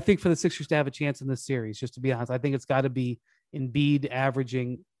 But I think for the Sixers to have a chance in this series, just to be honest, I think it's got to be Embiid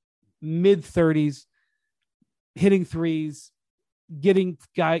averaging mid-30s, hitting threes, getting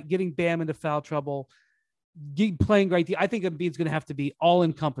Bam into foul trouble, playing great. I think Embiid's going to have to be all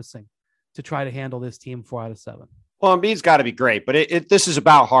encompassing to try to handle this team 4 out of 7. Well, Embiid's got to be great, but this is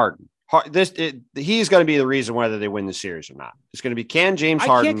about Harden. He's going to be the reason whether they win the series or not. It's going to be, can James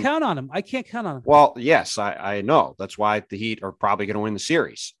Harden? I can't count on him. Well, yes, I know. That's why the Heat are probably going to win the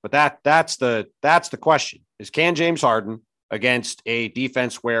series. But that's the question: is can James Harden against a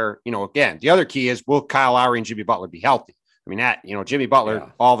defense where, again, the other key is, will Kyle Lowry and Jimmy Butler be healthy? I mean, Jimmy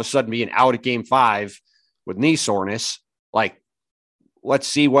Butler all of a sudden being out at Game 5 with knee soreness, let's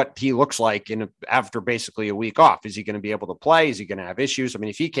see what he looks like after basically a week off. Is he going to be able to play? Is he going to have issues? I mean,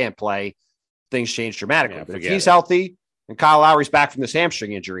 if he can't play, things change dramatically. But if he's healthy and Kyle Lowry's back from this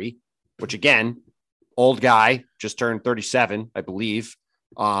hamstring injury, which again, old guy, just turned 37, I believe.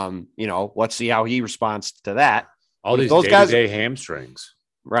 Let's see how he responds to that. All these day-to-day hamstrings.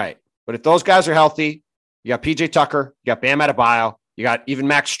 Right. But if those guys are healthy, you got PJ Tucker, you got Bam Adebayo, you got even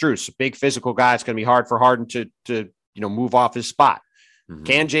Max Strus, a big physical guy. It's going to be hard for Harden to move off his spot. Mm-hmm.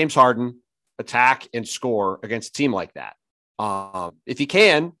 Can James Harden attack and score against a team like that? If he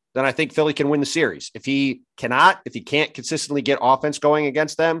can, then I think Philly can win the series. If he can't consistently get offense going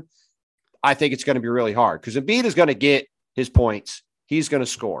against them, I think it's going to be really hard because Embiid is going to get his points. He's going to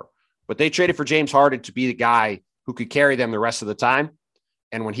score. But they traded for James Harden to be the guy who could carry them the rest of the time.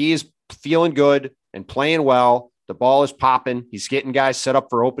 And when he is feeling good and playing well, the ball is popping, he's getting guys set up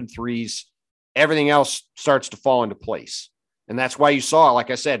for open threes, everything else starts to fall into place. And that's why you saw, like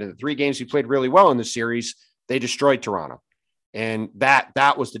I said, in the 3 games he played really well in the series, they destroyed Toronto. And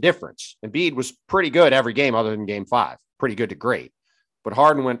that was the difference. Embiid was pretty good every game other than game 5, pretty good to great. But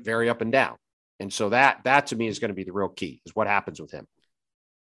Harden went very up and down. And so that to me is going to be the real key, is what happens with him.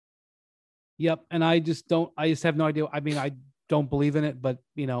 Yep. And I just have no idea. I mean, I don't believe in it, but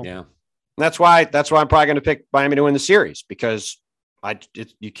Yeah. That's why I'm probably going to pick Miami to win the series, because I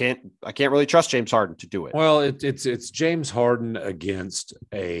can't really trust James Harden to do it. Well, it's James Harden against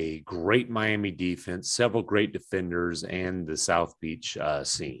a great Miami defense, several great defenders, and the South Beach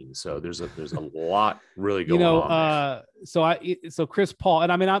scene. So there's a lot really going on. So Chris Paul,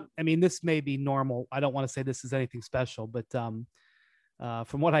 and I mean, this may be normal. I don't want to say this is anything special, but from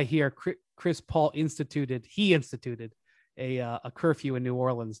what I hear, Chris Paul instituted a curfew in New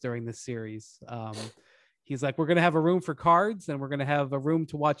Orleans during this series. He's like, we're going to have a room for cards and we're going to have a room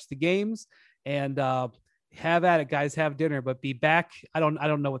to watch the games, and have at it, guys, have dinner, but be back. I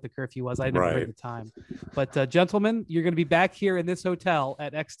don't know what the curfew was. I never heard the time, but gentlemen, you're going to be back here in this hotel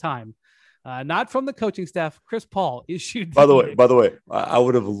at X time. Not from the coaching staff. Chris Paul issued. By the way, I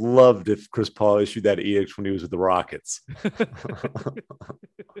would have loved if Chris Paul issued that edict when he was with the Rockets.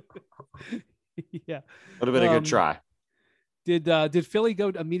 Yeah. Would have been a good try. Did Philly go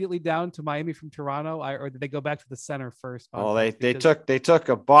immediately down to Miami from Toronto, or did they go back to the center first? Well, they took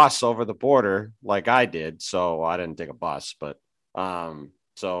a bus over the border like I did, so I didn't take a bus, but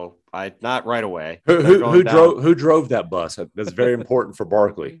so I not right away. Who drove that bus? That's very important for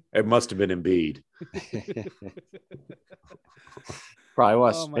Barkley. It must have been Embiid. Probably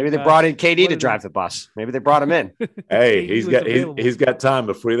was. Maybe they brought in KD to drive the bus. Maybe they brought him in. Hey, he's got time.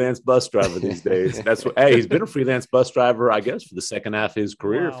 A freelance bus driver these days. That's what. Hey, he's been a freelance bus driver, I guess, for the second half of his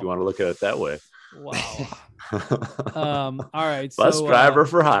career. Wow. If you want to look at it that way. Wow. All right. Bus driver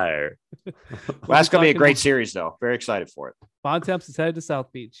for hire. Well, that's going to be a great series, though. Very excited for it. Bontemps is headed to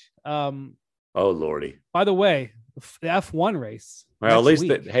South Beach. Oh, Lordy. By the way, the F1 race. Well, at least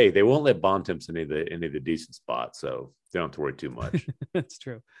they won't let Bontemps in any of the decent spots, so they don't have to worry too much. That's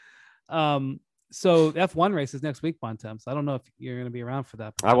true. So the F1 race is next week, Bontemps. I don't know if you're going to be around for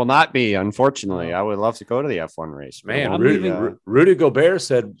that. I will not be, unfortunately. I would love to go to the F1 race. Man, Rudy Gobert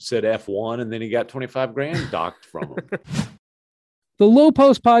said F1, and then he got $25,000 docked from him. The Low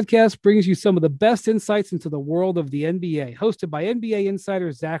Post Podcast brings you some of the best insights into the world of the NBA, hosted by NBA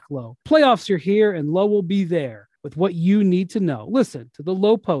insider Zach Lowe. Playoffs are here, and Lowe will be there with what you need to know. Listen to The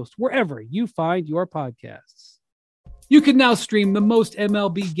Low Post wherever you find your podcasts. You can now stream the most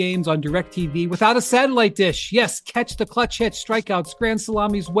MLB games on DirecTV without a satellite dish. Yes, catch the clutch hits, strikeouts, grand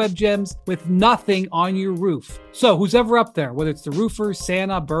salamis, web gems with nothing on your roof. So who's ever up there, whether it's the roofers,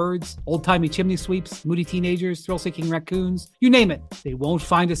 Santa, birds, old-timey chimney sweeps, moody teenagers, thrill-seeking raccoons, you name it, they won't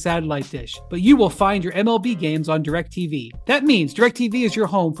find a satellite dish. But you will find your MLB games on DirecTV. That means DirecTV is your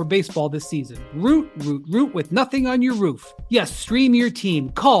home for baseball this season. Root with nothing on your roof. Yes, stream your team.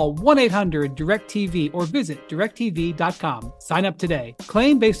 Call 1-800-DirecTV or visit DirecTV.com. Sign up today.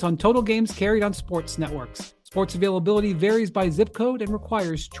 Claim based on total games carried on sports networks. Sports availability varies by zip code and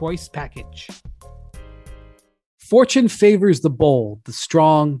requires choice package. Fortune favors the bold, the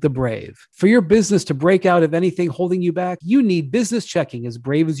strong, the brave. For your business to break out of anything holding you back, you need business checking as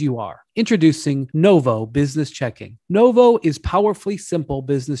brave as you are. Introducing Novo Business Checking. Novo is powerfully simple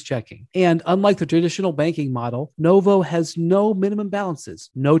business checking. And unlike the traditional banking model, Novo has no minimum balances,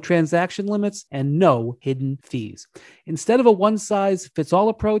 no transaction limits, and no hidden fees. Instead of a one-size-fits-all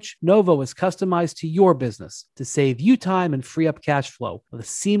approach, Novo is customized to your business to save you time and free up cash flow with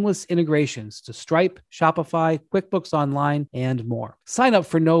seamless integrations to Stripe, Shopify, QuickBooks Online, and more. Sign up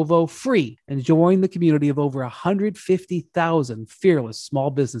for Novo free and join the community of over 150,000 fearless small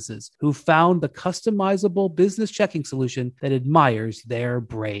businesses who found the customizable business checking solution that admires their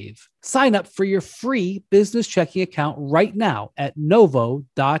brave. Sign up for your free business checking account right now at novo.co/hoop.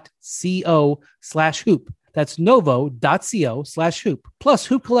 That's novo.co/hoop. Plus,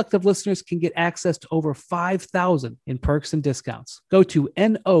 Hoop Collective listeners can get access to over 5,000 in perks and discounts. Go to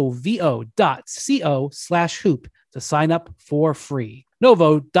novo.co/hoop to sign up for free.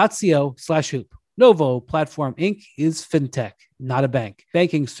 novo.co/hoop. Novo Platform Inc. is fintech, not a bank.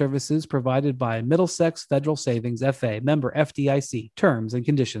 Banking services provided by Middlesex Federal Savings FA, member FDIC. Terms and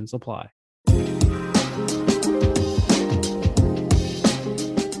conditions apply.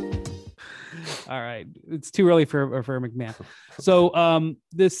 All right, it's too early for McMahon. So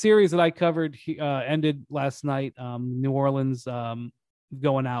this series that I covered ended last night. New Orleans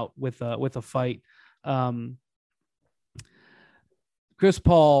going out with a fight. Chris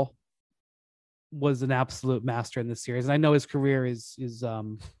Paul was an absolute master in this series, and I know his career is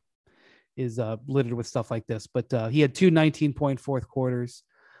littered with stuff like this, but he had 2 19-point fourth quarters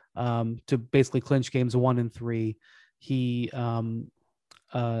to basically clinch games 1 and 3. He had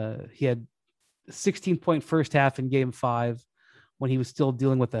 16-point first half in game 5 when he was still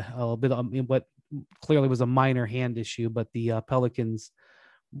dealing with a bit of what clearly was a minor hand issue, but the Pelicans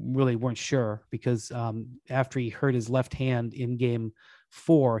really weren't sure because after he hurt his left hand in game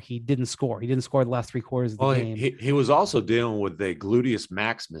 4, he didn't score. He didn't score the last 3 quarters of the game. He was also dealing with a gluteus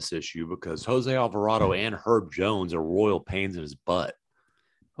maximus issue because Jose Alvarado and Herb Jones are royal pains in his butt.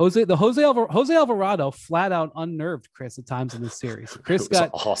 Jose Alvarado flat out unnerved Chris at times in this series. Chris got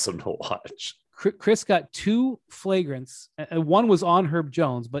awesome to watch. Chris got 2 flagrants. One was on Herb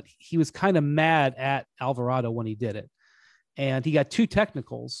Jones, but he was kind of mad at Alvarado when he did it. And he got 2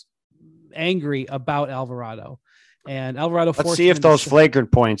 technicals, angry about Alvarado. And Alvarado. Let's see if those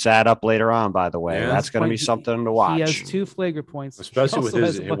flagrant points add up later on. By the way, that's going to be something to watch. He has 2 flagrant points, especially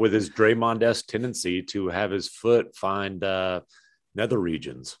with his Draymond-esque tendency to have his foot find nether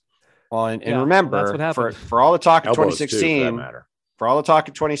regions. Well, and remember, for all the talk of 2016, for all the talk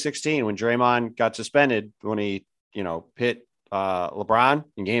of 2016, when Draymond got suspended when he hit LeBron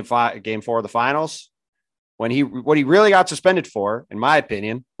in game 4 of the finals. What he really got suspended for, in my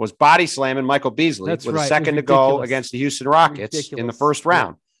opinion, was body slamming Michael Beasley with a second to go against the Houston Rockets in the first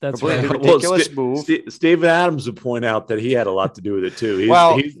round. That's right. Ridiculous move. Steven Adams would point out that he had a lot to do with it too. He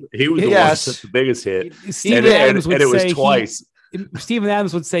was the one who took the biggest hit. Steven Adams would say it was twice. Steven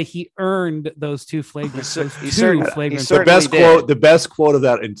Adams would say he earned those 2 flagrants. The best quote of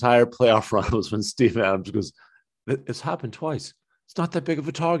that entire playoff run was when Steven Adams goes, "It's happened twice. It's not that big of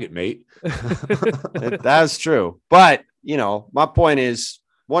a target, mate." That's true. But, my point is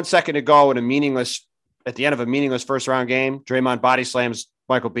 1 second to go at the end of a meaningless first round game, Draymond body slams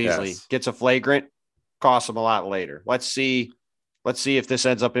Michael Beasley, gets a flagrant, costs him a lot later. Let's see if this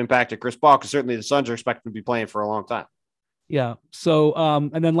ends up impacting Chris Paul, because certainly the Suns are expected to be playing for a long time. Yeah. So,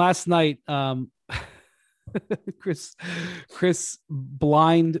 and then last night, Chris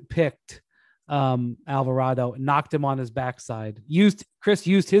blind picked Alvarado, knocked him on his backside. Chris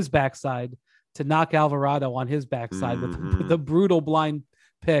used his backside to knock Alvarado on his backside with the brutal blind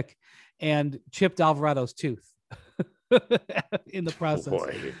pick and chipped Alvarado's tooth in the process.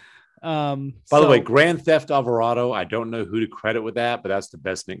 By the way, Grand Theft Alvarado, I don't know who to credit with that, but that's the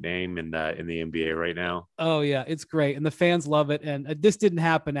best nickname in the NBA right now. Oh yeah, it's great, and the fans love it. And this didn't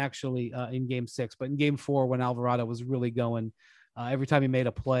happen actually in Game 6, but in Game 4, when Alvarado was really going. Every time he made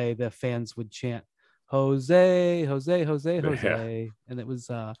a play, the fans would chant "Jose, Jose, Jose, Jose," and it was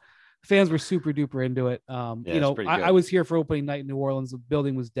fans were super duper into it. I was here for opening night in New Orleans. The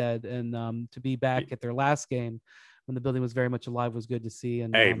building was dead, and to be back at their last game when the building was very much alive was good to see.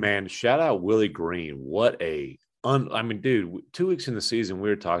 And hey, man, shout out Willie Green! What dude! 2 weeks in the season, we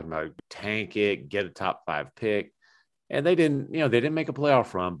were talking about tank it, get a top 5 pick. And they didn't make a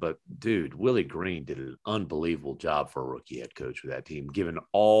playoff run, but dude, Willie Green did an unbelievable job for a rookie head coach for that team, given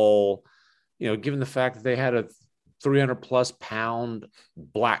the fact that they had a 300+ pound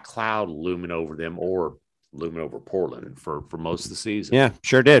black cloud looming over them or looming over Portland for most of the season. Yeah,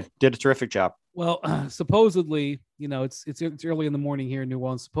 sure did. Did a terrific job. Well, supposedly, it's early in the morning here in New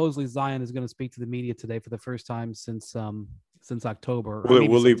Orleans. Supposedly Zion is going to speak to the media today for the first time since October.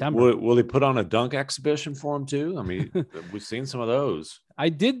 Will he put on a dunk exhibition for him too? I mean, we've seen some of those. I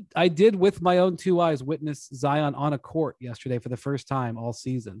did with my own 2 eyes witness Zion on a court yesterday for the first time all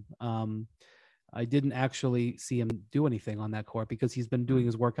season. I didn't actually see him do anything on that court because he's been doing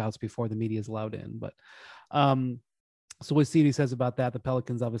his workouts before the media is allowed in. But so we'll see what he says about that. The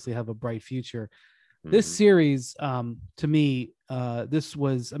Pelicans obviously have a bright future. This series, to me,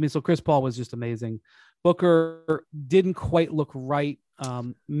 so Chris Paul was just amazing. Booker didn't quite look right.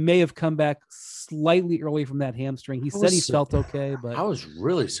 May have come back slightly early from that hamstring. He said he felt okay, but I was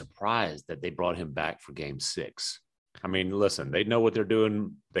really surprised that they brought him back for Game 6. I mean, listen, they know what they're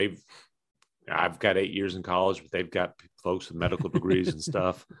doing. I've got 8 years in college, but they've got folks with medical degrees and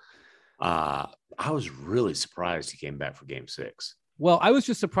stuff. I was really surprised he came back for Game 6. Well, I was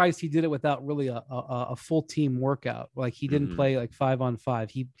just surprised he did it without really a full team workout. Like he didn't play like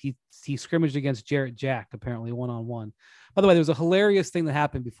 5-on-5. He scrimmaged against Jarrett Jack, apparently 1-on-1. By the way, there was a hilarious thing that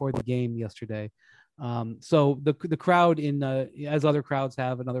happened before the game yesterday. So the crowd as other crowds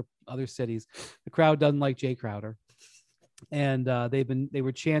have in other cities, the crowd doesn't like Jay Crowder. And they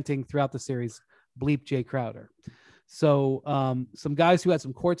were chanting throughout the series, bleep Jay Crowder. So some guys who had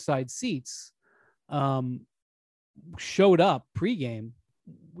some courtside seats showed up pregame,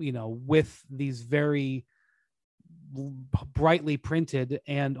 with these very brightly printed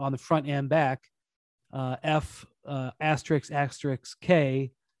and on the front and back F asterisk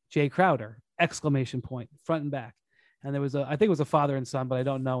K Jay Crowder exclamation point front and back. And there was I think it was a father and son, but I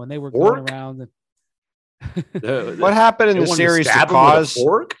don't know. And they were going around. What happened in the series to cause?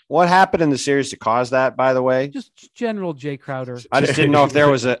 What happened in the series to cause that? By the way, just general Jay Crowder. I just didn't know if there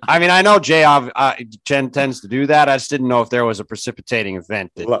was a. I mean, I know Jay tends to do that. I just didn't know if there was a precipitating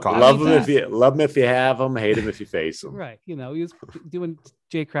event that caused love him if you have him, hate him if you face him. Right. He was doing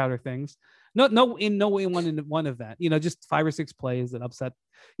Jay Crowder things. No one event. Just 5 or 6 plays that upset.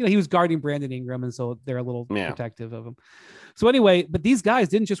 He was guarding Brandon Ingram, and so they're a little protective of him. So anyway, but these guys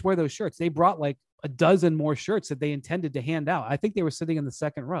didn't just wear those shirts. They brought like a dozen more shirts that they intended to hand out. I think they were sitting in the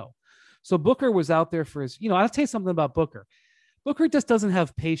second row. So Booker was out there for his, I'll tell you something about Booker. Booker just doesn't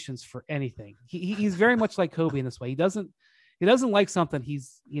have patience for anything. He's very much like Kobe in this way. He doesn't like something.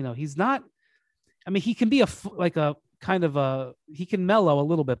 He's not, I mean, he can be he can mellow a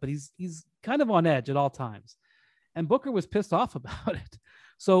little bit, but he's kind of on edge at all times. And Booker was pissed off about it.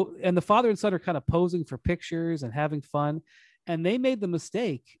 So, and the father and son are kind of posing for pictures and having fun. And they made the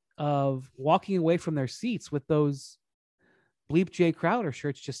mistake of walking away from their seats with those bleep Jay Crowder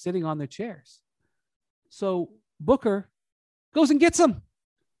shirts just sitting on their chairs. So Booker goes and gets them.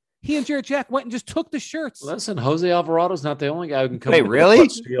 He and Jarrett Jack went and just took the shirts. Listen, Jose Alvarado's not the only guy who can come. Wait, really?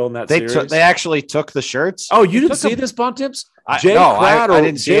 In that series. They actually took the shirts. Oh, you didn't see this, Bontemps? Jay Crowder. I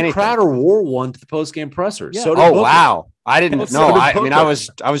didn't see anything. Jay Crowder wore one to the post-game presser. Yeah. So wow! I didn't know. I mean, I was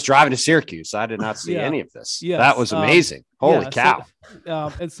driving to Syracuse. I did not see any of this. Yes. That was amazing. Holy cow!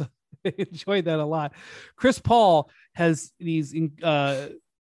 And so I enjoyed that a lot. Chris Paul has this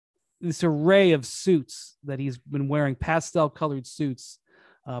array of suits that he's been wearing, pastel-colored suits.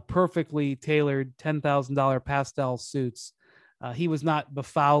 Perfectly tailored $10,000 pastel suits. He was not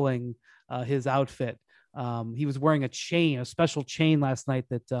befouling his outfit. He was wearing a special chain last night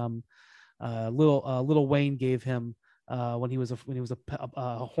that Lil Wayne gave him when he was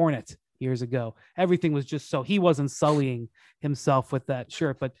a Hornet years ago. Everything was just so he wasn't sullying himself with that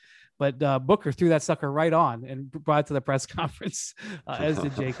shirt, but Booker threw that sucker right on and brought it to the press conference, as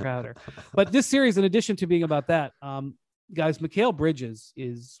did Jay Crowder. But this series, in addition to being about that, guys, Mikal Bridges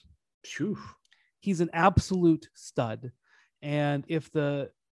he's an absolute stud. And if the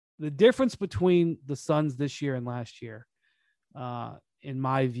difference between the Suns this year and last year, in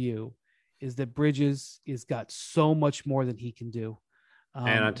my view, is that Bridges has got so much more than he can do.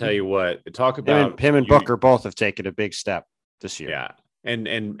 And I'll tell you what, talk about him and Booker both have taken a big step this year. Yeah.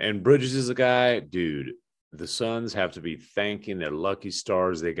 And Bridges is a guy, dude. The Suns have to be thanking their lucky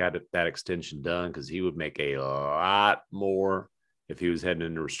stars they got that extension done, because he would make a lot more if he was heading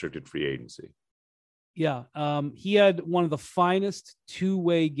into restricted free agency. Yeah, he had one of the finest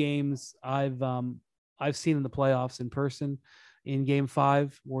two-way games I've seen in the playoffs in person in Game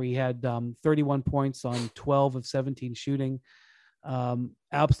 5, where he had 31 points on 12 of 17 shooting.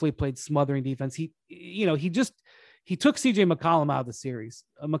 Absolutely played smothering defense. He took CJ McCollum out of the series.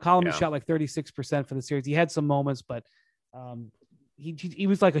 McCollum shot like 36% for the series. He had some moments, but he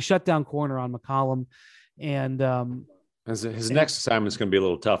was like a shutdown corner on McCollum. And his next assignment is going to be a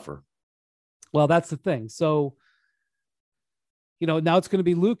little tougher. Well, that's the thing. So, now it's going to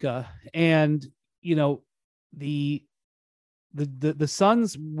be Luka, and the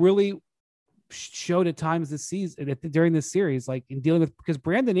Suns really showed at times this season during this series, like in dealing with, because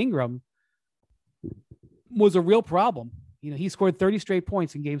Brandon Ingram was a real problem. He scored 30 straight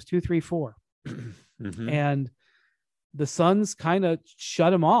points in games 2, 3, 4. Mm-hmm. And the Suns kind of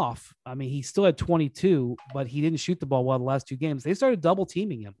shut him off. I mean, he still had 22, but he didn't shoot the ball well the last 2 games. They started double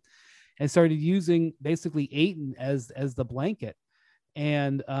teaming him and started using basically Ayton as the blanket.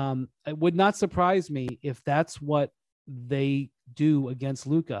 And it would not surprise me if that's what they do against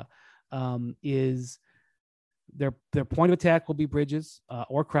Luka, is their point of attack will be Bridges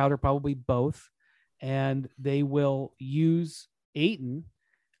or Crowder, probably both. And they will use Ayton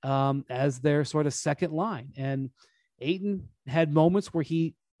as their sort of second line. And Ayton had moments where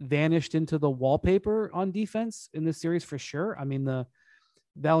he vanished into the wallpaper on defense in this series for sure. I mean, the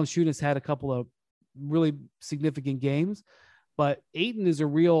Valanciunas had a couple of really significant games, but Ayton is a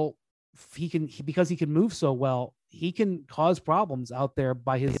real, because he can move so well, he can cause problems out there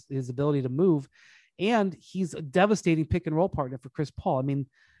by his ability to move. And he's a devastating pick and roll partner for Chris Paul. I mean,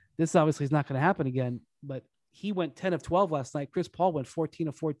 this obviously is not going to happen again, but he went 10 of 12 last night. Chris Paul went 14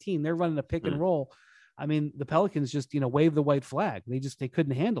 of 14. They're running a pick and roll. I mean, the Pelicans just, waved the white flag. They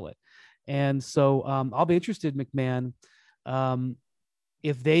couldn't handle it. And so I'll be interested, McMahon,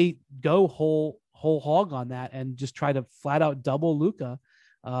 if they go whole hog on that and just try to flat out double Luka,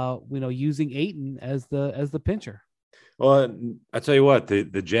 using Ayton as the pincher. Well, I tell you what,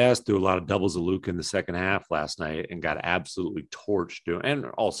 the Jazz threw a lot of doubles of Luka in the second half last night and got absolutely torched doing, and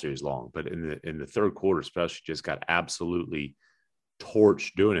all series long, but in the third quarter especially, just got absolutely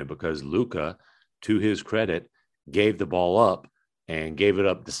torched doing it because Luka, to his credit, gave the ball up and gave it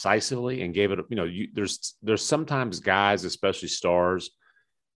up decisively and gave it up. There's sometimes guys, especially stars,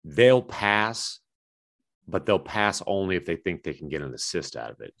 they'll pass, but they'll pass only if they think they can get an assist out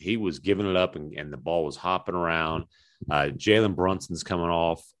of it. He was giving it up and the ball was hopping around. Jalen Brunson's coming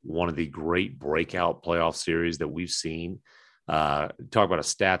off one of the great breakout playoff series that we've seen. Talk about a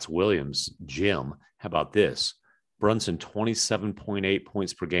Stats Williams gym. How about this? Brunson, 27.8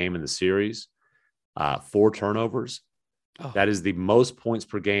 points per game in the series, 4 turnovers. Oh. That is the most points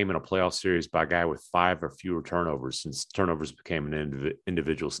per game in a playoff series by a guy with 5 or fewer turnovers since turnovers became an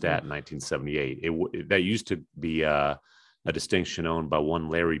individual stat in 1978. That used to be a distinction owned by one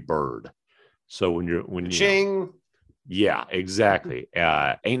Larry Bird. So when you Ching. Yeah, exactly.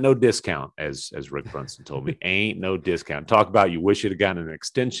 Ain't no discount, as Rick Brunson told me. Ain't no discount. Talk about you wish you'd have gotten an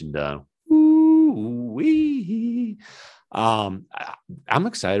extension done. Ooh-wee. I'm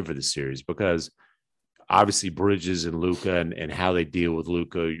excited for this series because obviously Bridges and Luka and how they deal with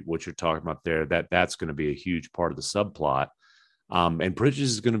Luka, what you're talking about there, that's going to be a huge part of the subplot. And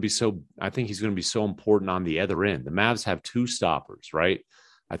Bridges is going to be I think he's going to be so important on the other end. The Mavs have 2 stoppers, right?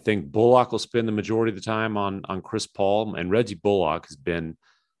 I think Bullock will spend the majority of the time on Chris Paul, and Reggie Bullock has been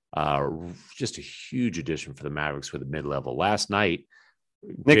just a huge addition for the Mavericks for the mid-level. Last night,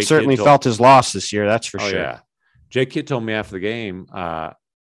 Nick Jay certainly felt his loss this year. That's for sure. Yeah. Jay Kidd told me after the game that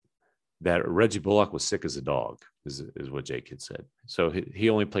Reggie Bullock was sick as a dog, is what Jay Kidd said. So he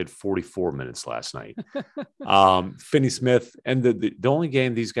only played 44 minutes last night. Finney Smith, and the only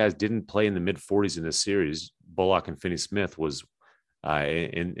game these guys didn't play in the mid-40s in this series, Bullock and Finney Smith, was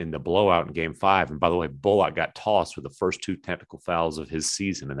in the blowout in Game 5. And by the way, Bullock got tossed for the first 2 technical fouls of his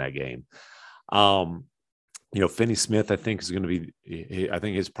season in that game. Finney Smith, I think, is going to be. I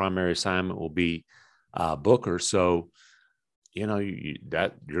think his primary assignment will be Booker. So,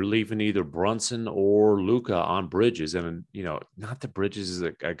 you're leaving either Brunson or Luka on Bridges, and not that Bridges is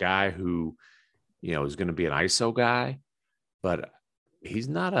a guy who, is going to be an ISO guy, but he's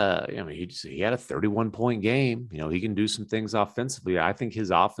not he had a 31-point game. He can do some things offensively. I think his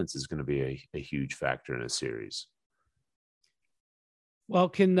offense is going to be a huge factor in a series. Well,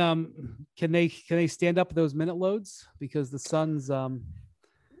 can they stand up those minute loads? Because the Suns,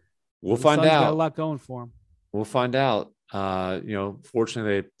 we'll find out. Got a lot going for them. We'll find out.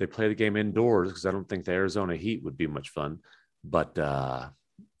 Fortunately, they play the game indoors because I don't think the Arizona Heat would be much fun. But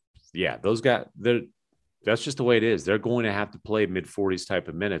those guys, that's just the way it is. They're going to have to play mid-40s type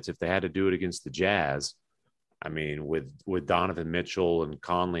of minutes. If they had to do it against the Jazz, I mean, with Donovan Mitchell and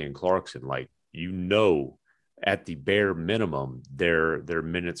Conley and Clarkson, at the bare minimum, their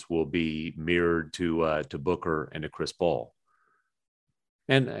minutes will be mirrored to Booker and to Chris Paul.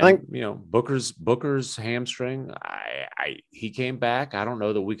 And Booker's hamstring, he came back. I don't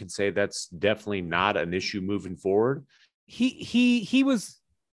know that we can say that's definitely not an issue moving forward. He was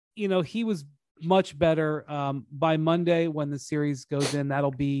much better by Monday when the series goes in.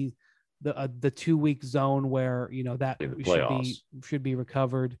 That'll be the 2-week zone where that should be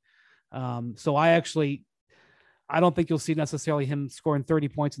recovered. So I don't think you'll see necessarily him scoring 30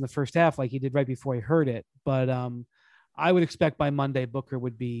 points in the first half like he did right before he hurt it. But I would expect by Monday Booker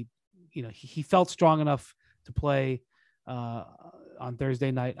would be, he felt strong enough to play on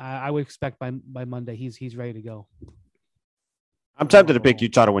Thursday night. I would expect by Monday he's ready to go. I'm tempted to pick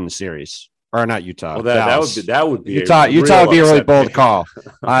Utah to win the series. Or not Utah. Well, that would be Utah would be a really bold call.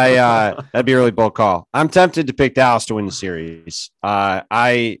 That'd be a really bold call. I'm tempted to pick Dallas to win the series.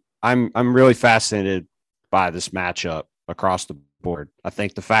 I'm really fascinated by this matchup across the board. I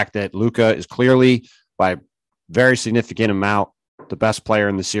think the fact that Luka is clearly by very significant amount the best player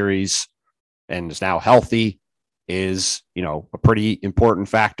in the series and is now healthy is, a pretty important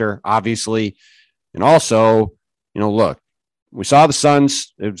factor, obviously. And also, look, we saw the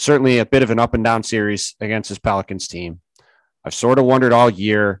Suns. It was certainly a bit of an up and down series against this Pelicans team. I've sort of wondered all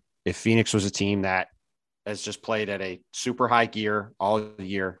year if Phoenix was a team that has just played at a super high gear all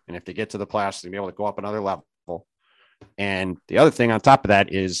year. And if they get to the playoffs, they'll be able to go up another level. And the other thing on top of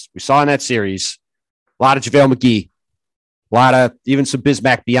that is we saw in that series a lot of JaVale McGee, a lot of even some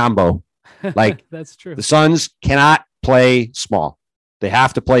Bismack Biyombo. That's true. The Suns cannot play small. They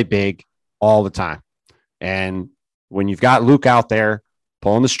have to play big all the time. And when you've got Luke out there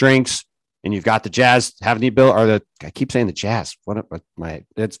pulling the strings, and you've got the Jazz having the ability, I keep saying the Jazz.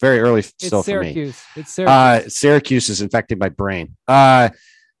 It's very early still for me. It's Syracuse. Syracuse is infecting my brain. The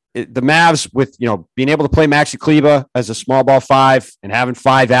Mavs with, being able to play Maxi Kleber as a small ball 5 and having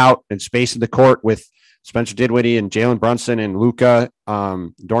 5 out and space in the court with Spencer Dinwiddie and Jalen Brunson and Luka,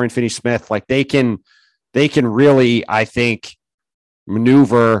 Dorian Finney-Smith, like they can really, I think,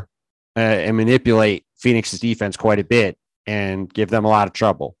 maneuver and manipulate Phoenix's defense quite a bit and give them a lot of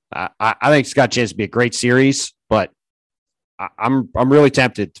trouble. I think it's got a chance to be a great series, but I'm really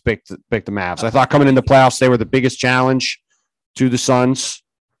tempted to pick the Mavs. I thought coming into playoffs, they were the biggest challenge to the Suns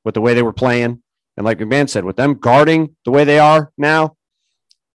with the way they were playing. And like McMahon said, with them guarding the way they are now,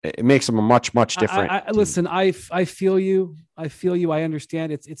 it makes them a much, much different. Listen, I feel you. I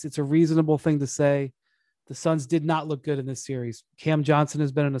understand. It's a reasonable thing to say. The Suns did not look good in this series. Cam Johnson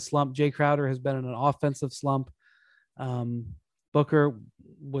has been in a slump. Jay Crowder has been in an offensive slump. Booker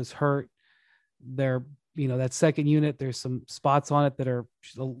was hurt. They're, that second unit, there's some spots on it that are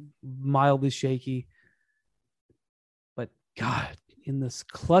mildly shaky. But God, in this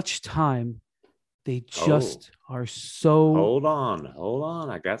clutch time, they just are so. Hold on.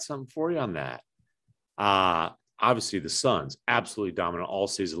 I got something for you on that. Obviously, the Suns absolutely dominant all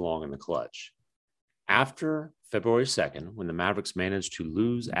season long in the clutch. After February 2nd, when the Mavericks managed to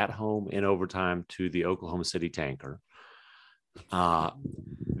lose at home in overtime to the Oklahoma City Tanker,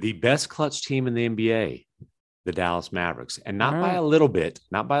 the best clutch team in the NBA, the Dallas Mavericks, and not by a little bit,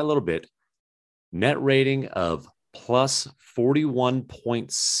 net rating of plus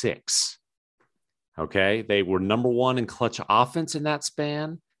 41.6. Okay. They were number 1 in clutch offense in that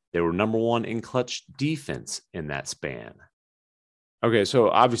span. They were number 1 in clutch defense in that span. Okay. So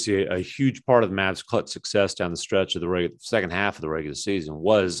obviously a huge part of the Mavs' clutch success down the stretch of the second half of the regular season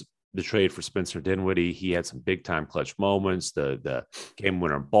was the trade for Spencer Dinwiddie. He had some big time clutch moments, the game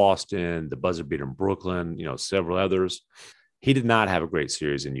winner in Boston, the buzzer beater in Brooklyn, several others. He did not have a great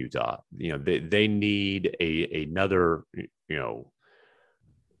series in Utah. They need another,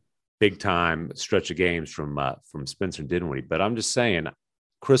 big time stretch of games from Spencer Dinwiddie. But I'm just saying,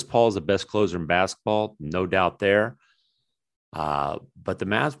 Chris Paul is the best closer in basketball, no doubt there. But the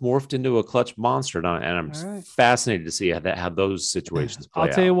Mavs morphed into a clutch monster, and I'm fascinated to see how those situations play out.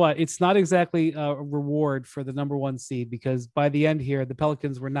 I'll tell you what, it's not exactly a reward for the number 1 seed, because by the end here, the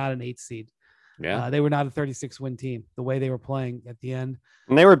Pelicans were not an 8 seed. Yeah, they were not a 36-win team the way they were playing at the end.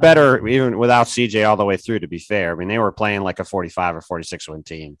 And they were better even without CJ all the way through, to be fair. I mean, they were playing like a 45 or 46-win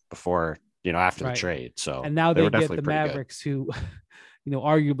team before, after the trade. So, and now they get the Mavericks who,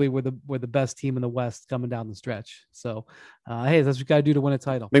 arguably were the best team in the West coming down the stretch. So, hey, that's what you got to do to win a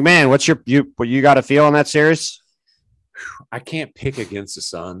title. McMahon, what you got to feel on that series? I can't pick against the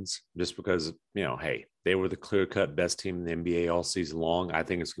Suns just because, hey, they were the clear-cut best team in the NBA all season long. I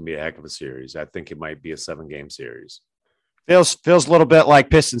think it's going to be a heck of a series. I think it might be a 7-game series. Feels a little bit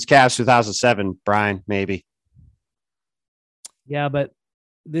like Pistons Cavs 2007, Brian, maybe. Yeah, but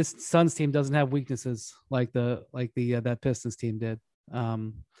this Suns team doesn't have weaknesses like that Pistons team did. I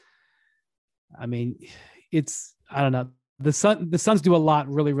mean, I don't know. The Suns do a lot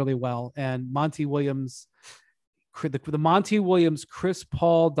really, really well. And Monty Williams, the Monty Williams, Chris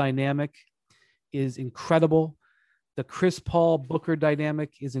Paul dynamic is incredible. The Chris Paul Booker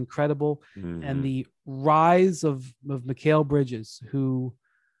dynamic is incredible. Mm-hmm. And the rise of Mikal Bridges, who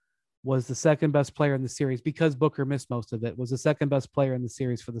was the second best player in the series because Booker missed most of it, was the second best player in the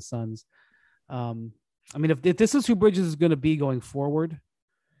series for the Suns. I mean, if this is who Bridges is going to be going forward,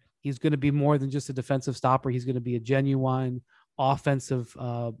 he's going to be more than just a defensive stopper. He's going to be a genuine offensive,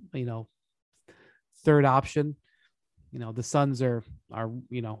 third option. The Suns are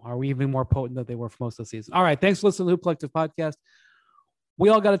even more potent than they were for most of the season. All right. Thanks for listening to the Hoop Collective podcast. We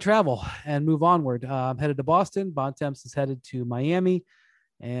all got to travel and move onward. I'm headed to Boston. Bontemps is headed to Miami,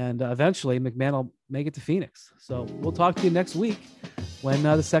 and eventually McMahon will make it to Phoenix. So we'll talk to you next week when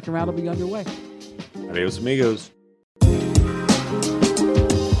the second round will be underway. Adios, amigos.